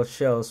metal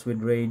shells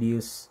with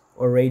radius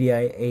or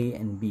radii A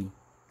and B.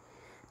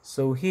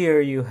 So here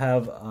you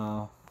have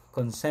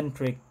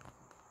concentric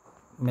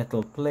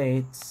metal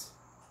plates,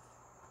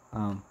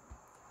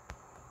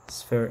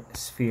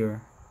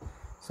 sphere.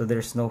 So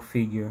there's no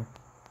figure.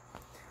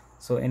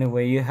 So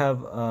anyway, you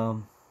have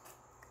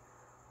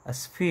a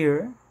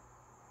sphere.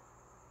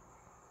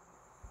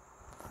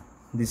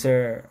 These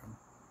are,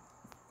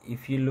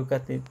 if you look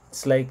at it,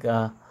 it's like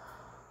a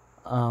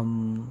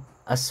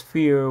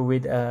sphere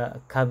with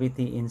a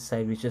cavity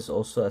inside, which is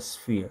also a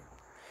sphere,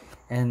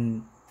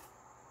 and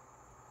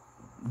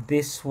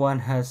this one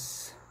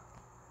has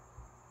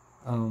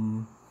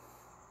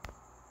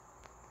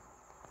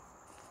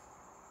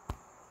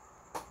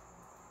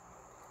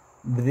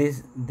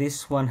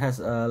this one has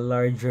a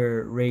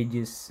larger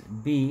radius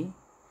B,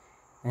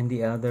 and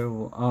the other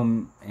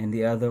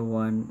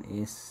one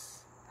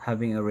is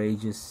having a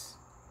radius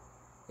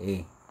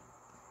A.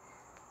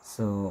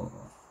 So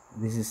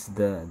this is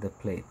the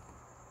plate.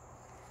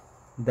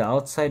 The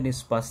outside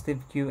is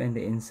positive Q and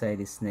the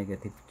inside is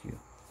negative Q.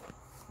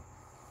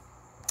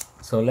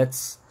 So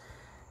let's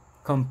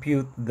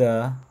compute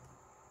the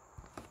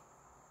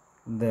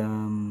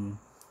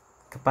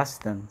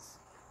capacitance.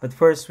 But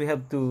first we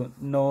have to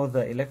know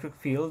the electric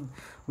field.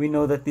 We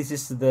know that this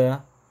is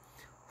the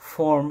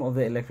form of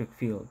the electric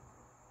field.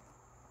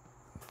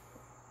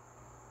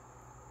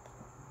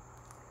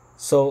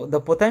 So the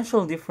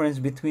potential difference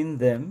between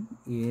them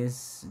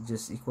is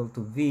just equal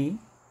to V.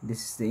 This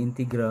is the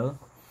integral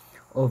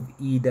of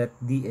E dot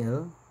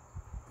dl.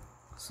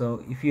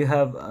 So if you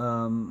have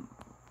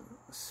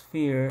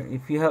sphere,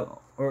 if you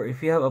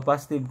have a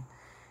positive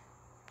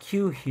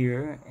Q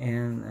here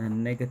and a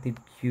negative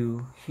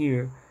Q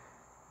here,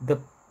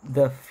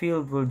 the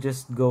field will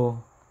just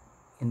go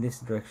in this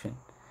direction.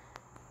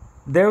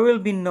 There will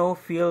be no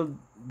field.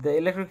 The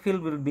electric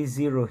field will be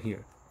zero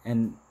here,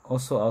 and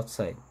also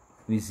outside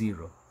with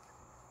zero.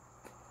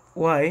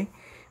 Why?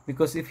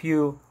 Because if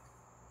you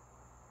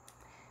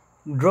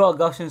draw a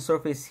Gaussian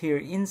surface here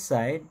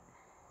inside,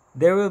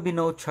 there will be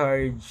no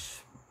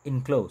charge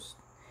enclosed,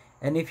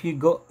 and if you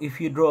draw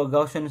a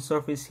Gaussian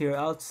surface here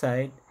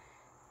outside,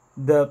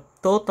 the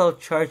total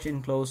charge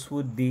enclosed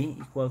would be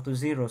equal to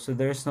zero. So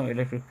there's no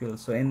electric field.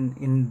 So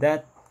in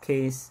that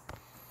case,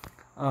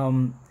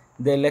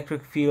 the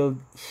electric field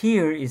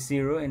here is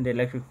 0 and the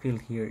electric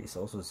field here is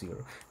also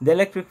 0. The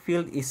electric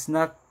field is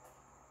not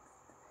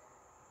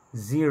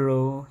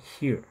 0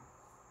 here,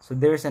 so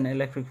there's an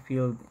electric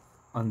field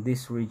on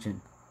this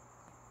region.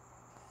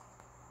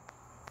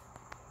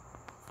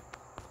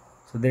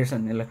 So there's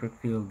an electric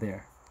field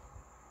there,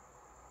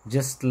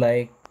 just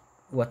like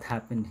what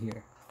happened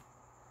here,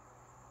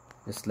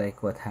 just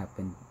like what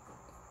happened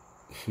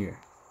here.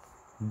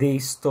 They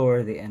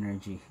store the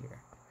energy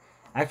here.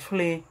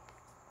 Actually,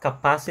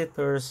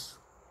 capacitors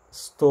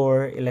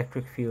store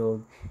electric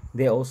field.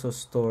 They also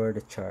store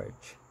the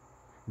charge.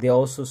 They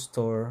also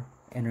store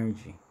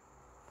energy.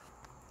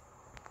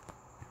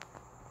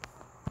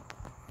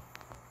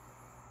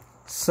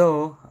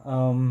 So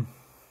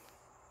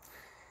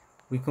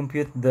we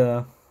compute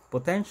the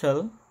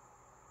potential.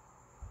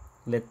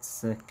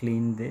 Let's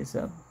clean this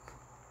up.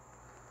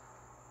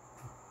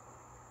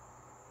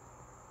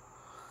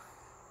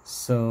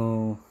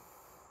 So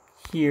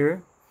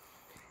here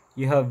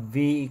you have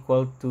V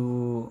equal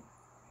to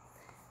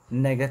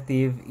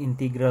negative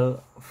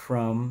integral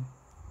from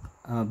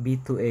B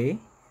to A.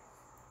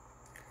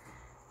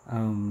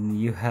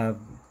 You have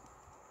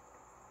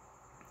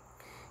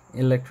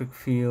electric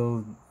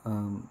field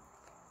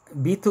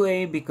B to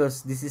A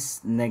because this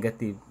is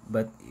negative,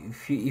 but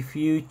if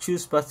you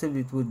choose positive,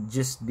 it would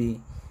just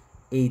be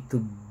A to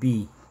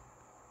B.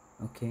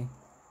 Okay,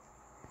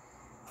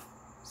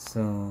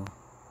 so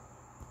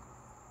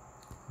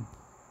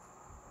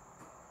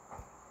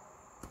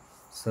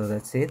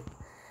that's it.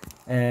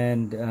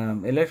 And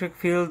electric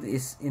field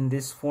is in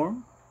this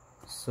form.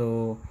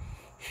 So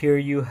here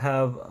you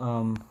have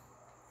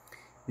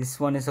this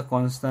one is a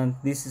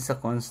constant, this is a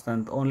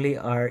constant, only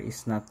R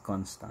is not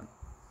constant,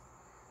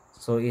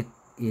 so it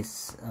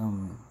is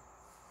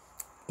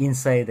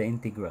inside the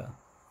integral,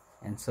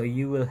 and so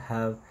you will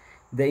have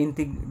the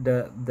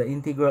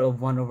integral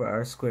of 1 over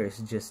R squared is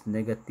just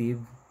negative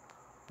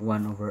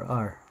 1 over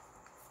R.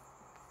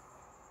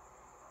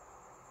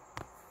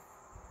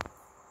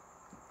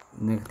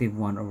 Negative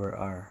 1 over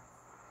R,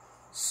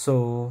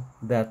 so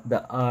that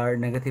the R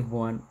negative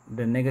 1,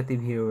 the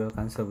negative here will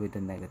cancel with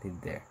the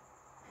negative there,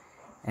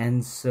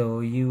 and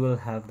so you will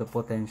have the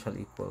potential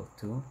equal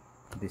to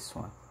this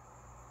one.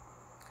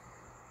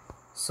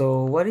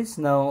 So what is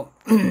now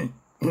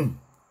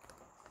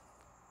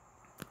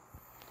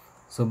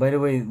so by the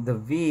way, the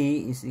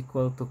V is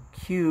equal to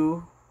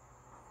Q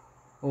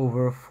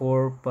over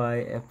 4 pi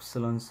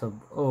epsilon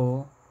sub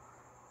O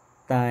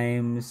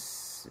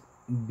times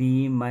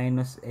B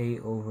minus A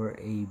over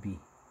AB.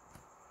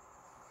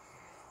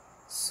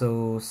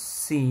 So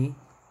C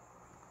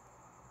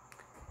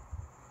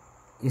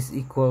is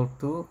equal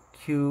to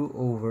Q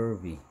over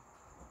V,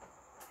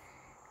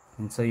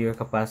 and so your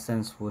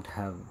capacitance would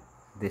have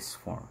this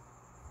form.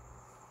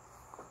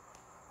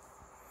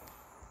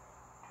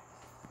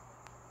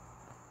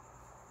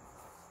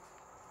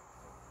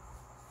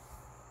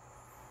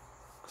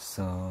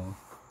 So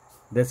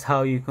that's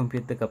how you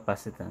compute the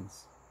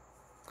capacitance.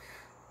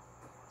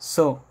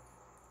 So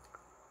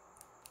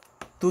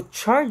to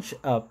charge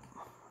up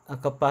a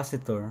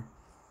capacitor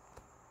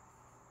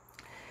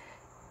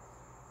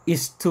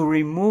is to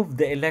remove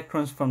the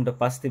electrons from the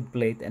positive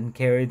plate and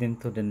carry them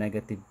to the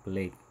negative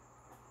plate.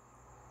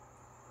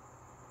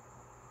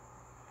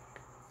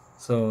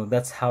 So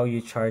that's how you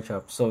charge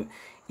up. So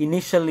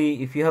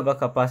initially, if you have a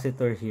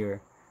capacitor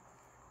here,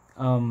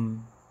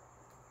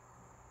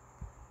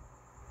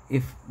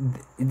 if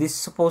this is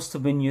supposed to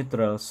be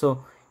neutral,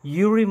 so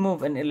you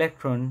remove an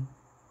electron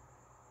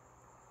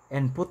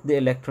and put the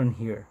electron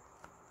here,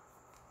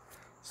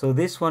 so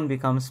this one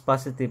becomes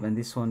positive and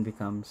this one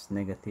becomes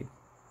negative.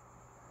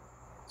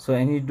 So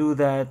and you do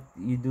that,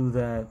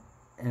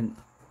 and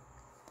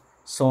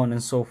so on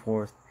and so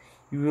forth.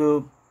 You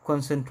will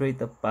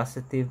concentrate a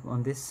positive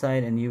on this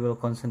side and you will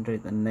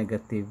concentrate a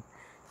negative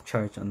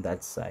charge on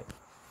that side.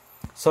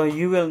 So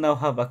you will now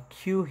have a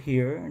Q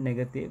here,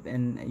 negative,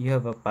 and you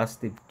have a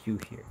positive Q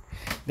here.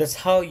 That's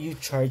how you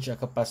charge a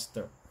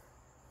capacitor.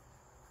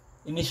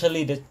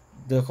 Initially, the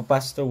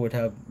capacitor would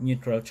have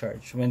neutral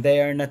charge. When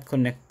they are not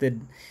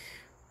connected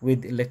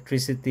with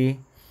electricity,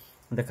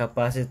 the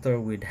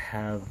capacitor would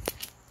have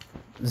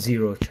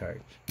zero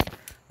charge.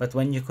 But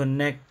when you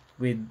connect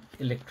with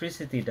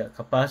electricity, the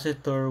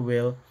capacitor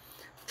will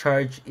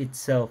charge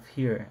itself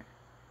here,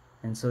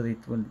 and so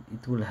it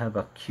will have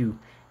a Q.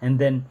 And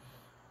then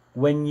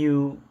when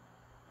you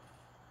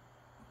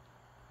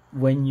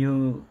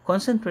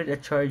concentrate a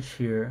charge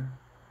here,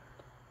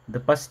 the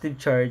positive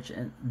charge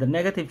and the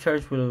negative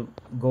charge will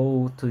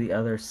go to the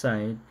other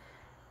side.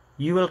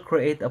 You will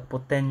create a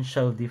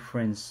potential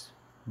difference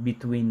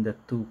between the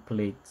two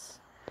plates.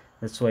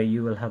 That's why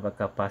you will have a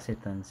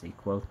capacitance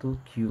equal to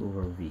Q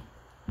over V.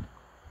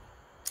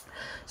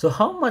 So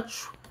how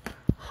much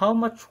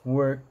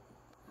work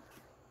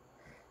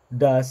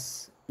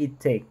does it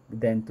take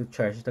then to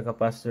charge the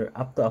capacitor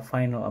up to a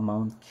final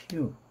amount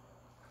Q?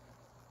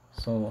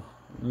 So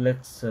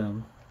let's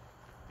do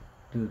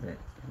that.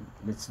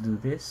 Let's do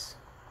this.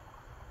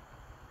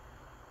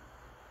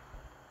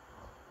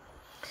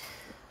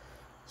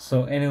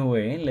 So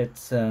anyway,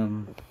 let's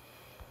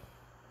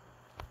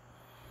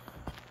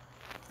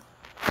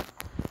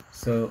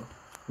so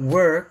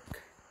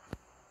work.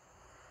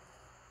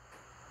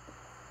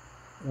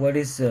 What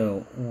is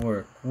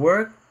work?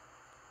 Work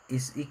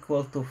is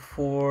equal to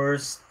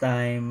force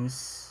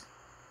times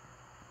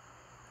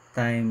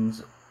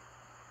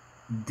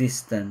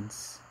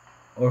distance,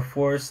 or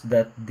force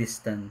that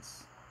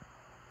distance.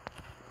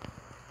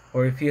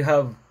 Or if you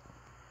have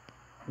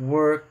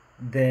work,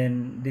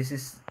 then this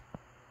is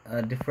a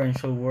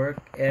differential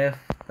work, F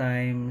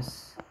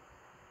times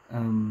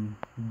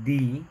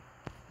D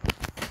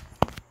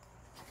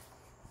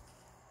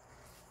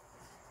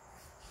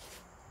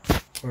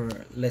or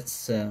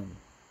let's do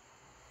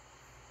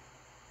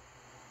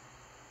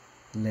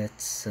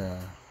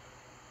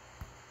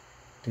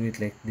it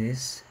like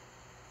this.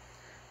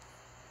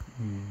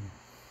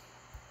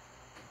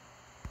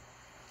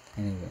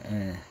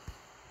 Anyway,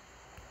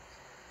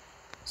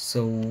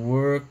 so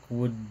work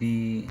would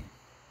be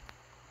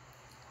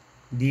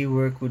D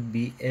work would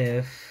be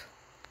F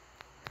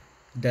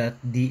dot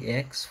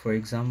dx, for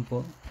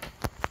example,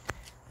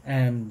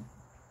 and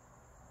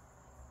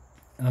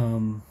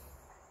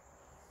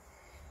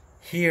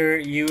here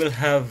you will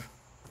have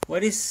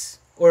what is,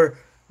 or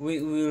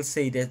we will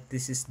say that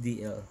this is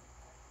dl.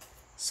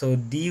 So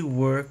D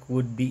work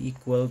would be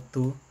equal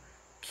to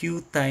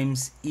Q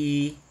times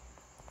E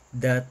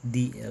dot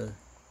dl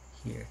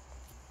here.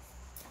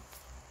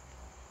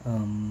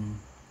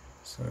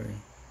 Sorry,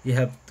 you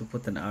have to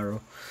put an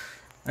arrow.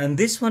 And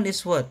this one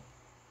is what?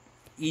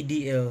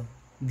 EDL.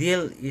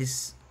 DL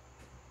is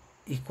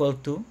equal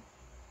to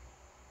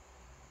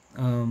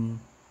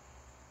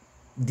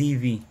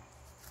dV,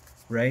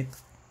 right?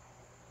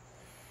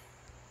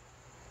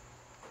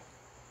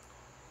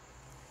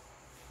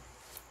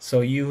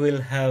 So you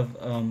will have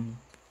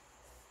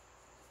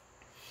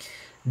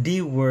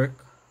D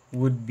work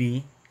would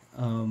be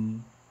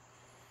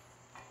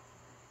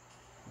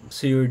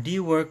so your D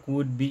work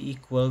would be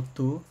equal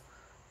to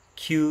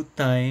Q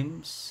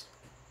times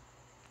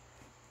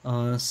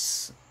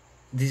this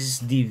is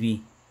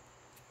dV,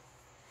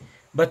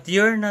 but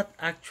you're not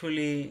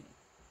actually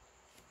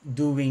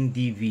doing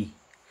dV.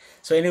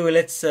 So anyway,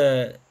 let's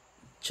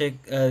check.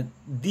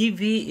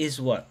 dV is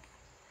what?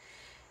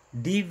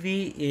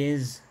 dV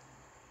is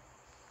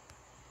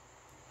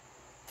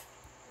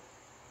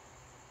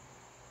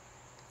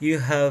you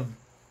have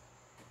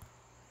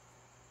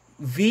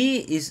V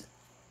is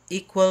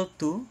equal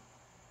to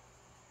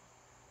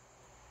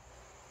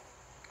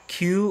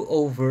Q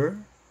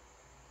over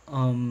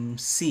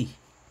C,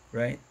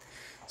 right?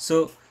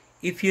 So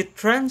if you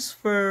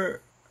transfer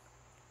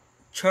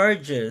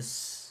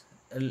charges,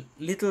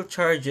 little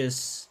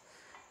charges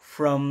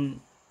from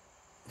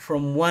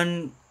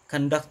one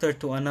conductor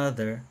to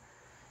another,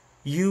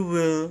 you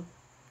will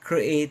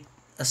create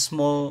a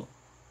small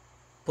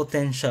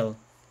potential.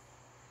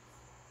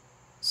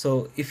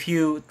 So if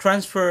you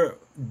transfer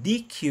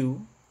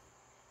dq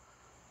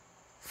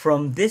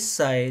from this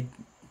side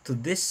to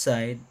this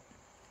side,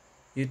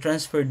 you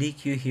transfer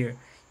dq here,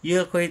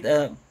 you'll create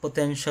a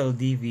potential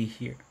dv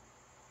here.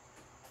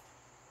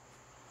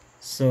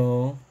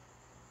 So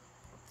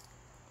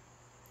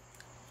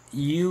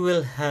you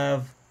will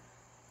have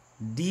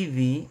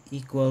dv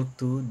equal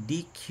to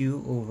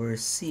dq over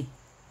c.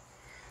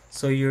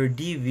 So your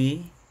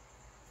dv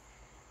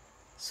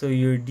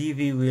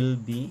will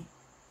be,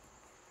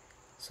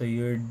 so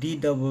your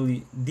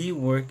d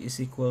work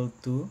is equal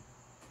to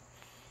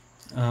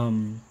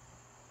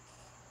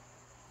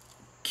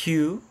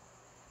q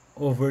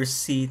over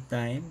c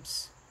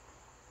times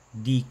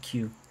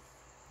dq,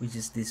 which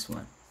is this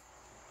one,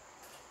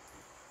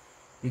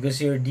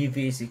 because your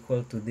dv is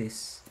equal to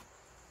this.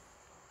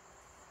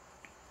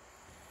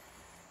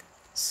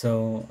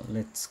 So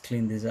let's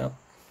clean this up.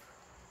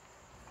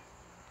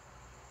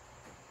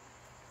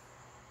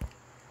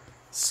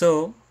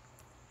 So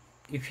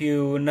if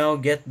you now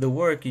get the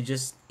work, you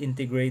just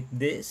integrate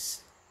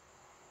this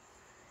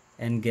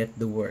and get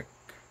the work.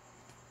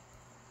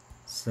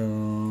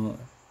 So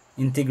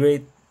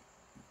integrate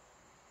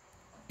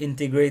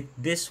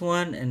this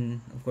one, and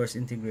of course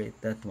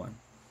integrate that one,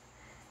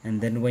 and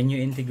then when you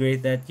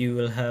integrate that, you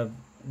will have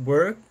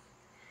work.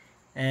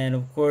 And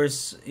of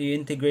course you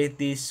integrate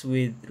this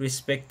with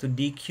respect to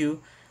dq,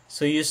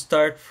 so you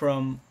start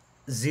from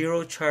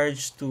zero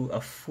charge to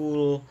a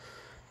full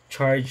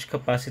charge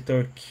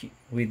capacitor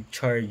with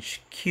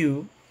charge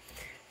q.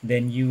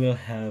 Then you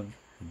will have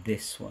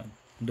this one,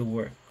 the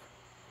work.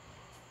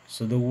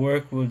 So the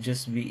work will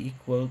just be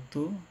equal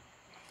to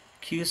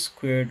q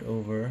squared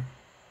over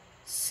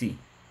c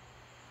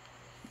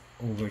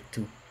over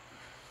 2.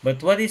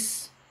 But what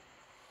is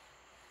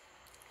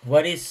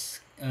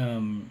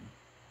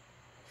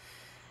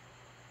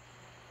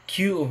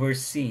q over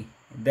c?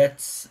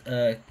 That's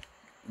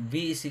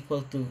v is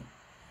equal to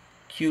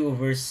q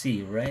over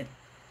c, right?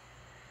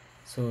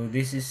 So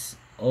this is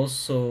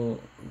also,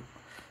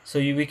 so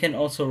we can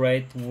also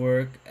write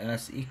work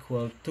as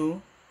equal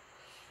to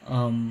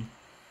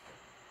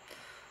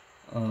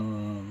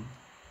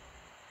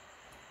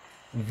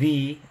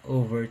V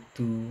over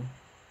 2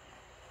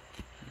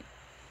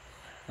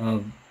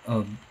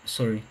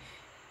 sorry,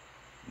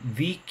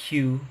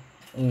 VQ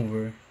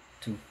over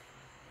 2.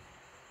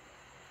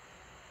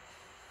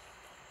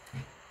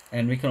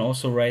 And we can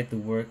also write the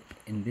work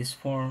in this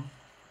form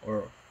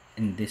or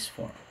in this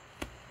form.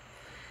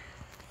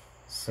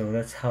 So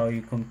that's how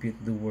you compute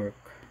the work.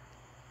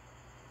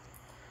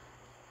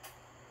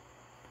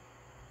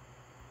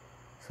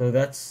 So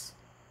that's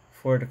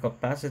for the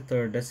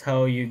capacitor. That's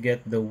how you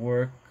get the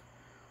work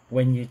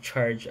when you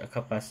charge a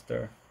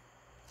capacitor,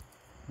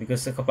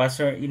 because the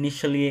capacitor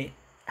initially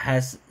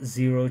has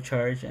zero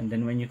charge, and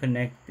then when you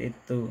connect it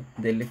to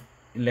the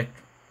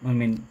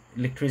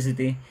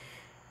electricity,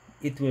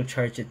 it will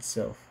charge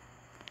itself.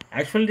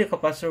 Actually, the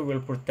capacitor will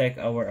protect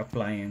our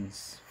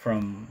appliance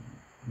from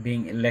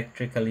being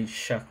electrically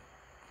shocked.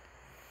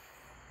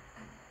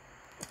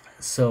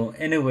 So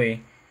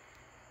anyway,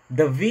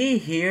 the V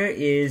here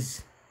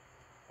is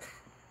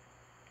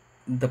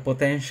the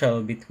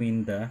potential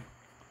between the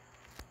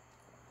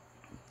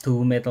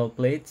two metal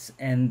plates,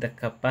 and the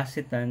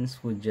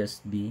capacitance would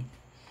just be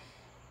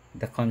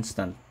the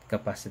constant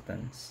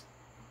capacitance.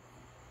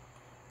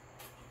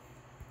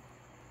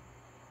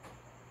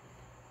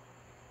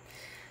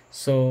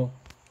 So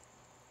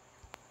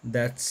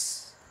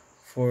that's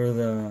for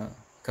the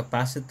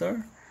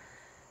capacitor.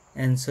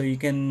 And so you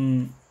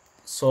can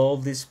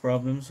solve these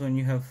problems when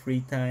you have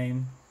free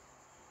time.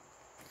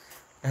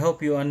 I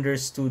hope you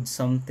understood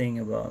something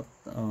about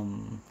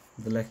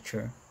the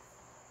lecture.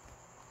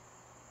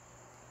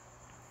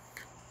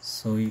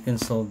 So you can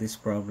solve these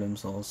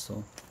problems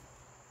also.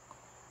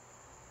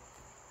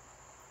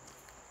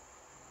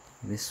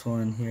 This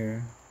one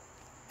here.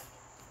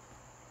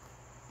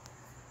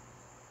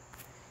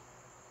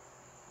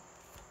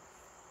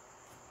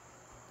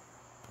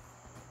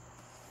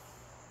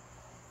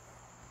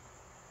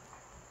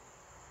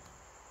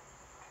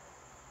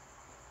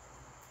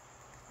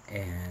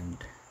 And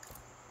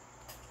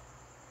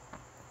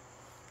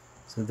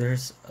so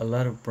there's a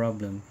lot of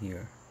problem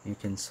here you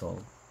can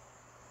solve.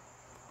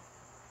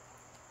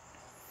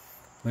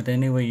 But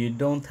anyway, you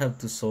don't have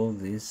to solve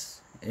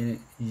this. You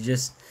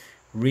just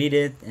read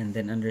it and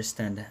then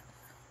understand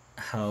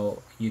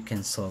how you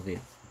can solve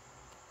it.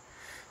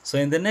 So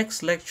in the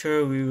next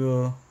lecture we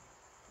will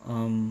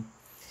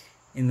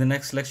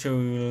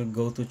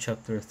go to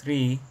chapter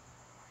 3.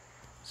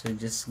 So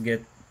just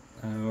get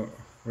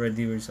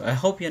ready. I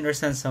hope you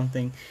understand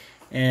something,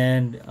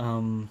 and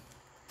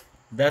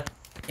that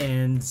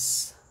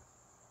ends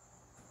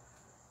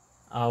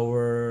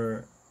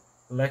our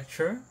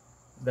lecture.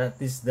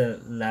 That is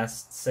the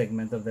last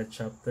segment of that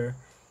chapter.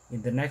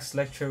 In the next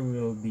lecture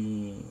we will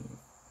be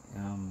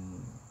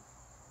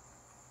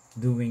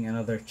doing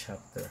another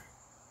chapter.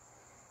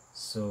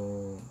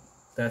 So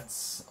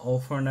that's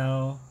all for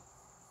now.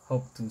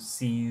 Hope to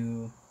see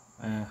you.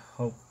 I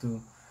hope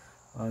to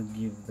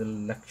give the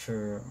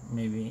lecture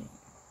maybe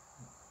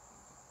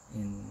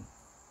in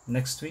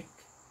next week,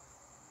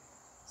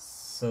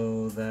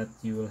 so that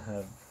you will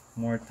have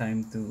more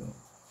time to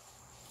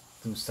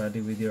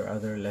study with your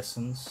other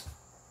lessons.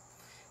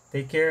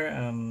 Take care.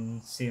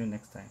 See you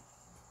next time.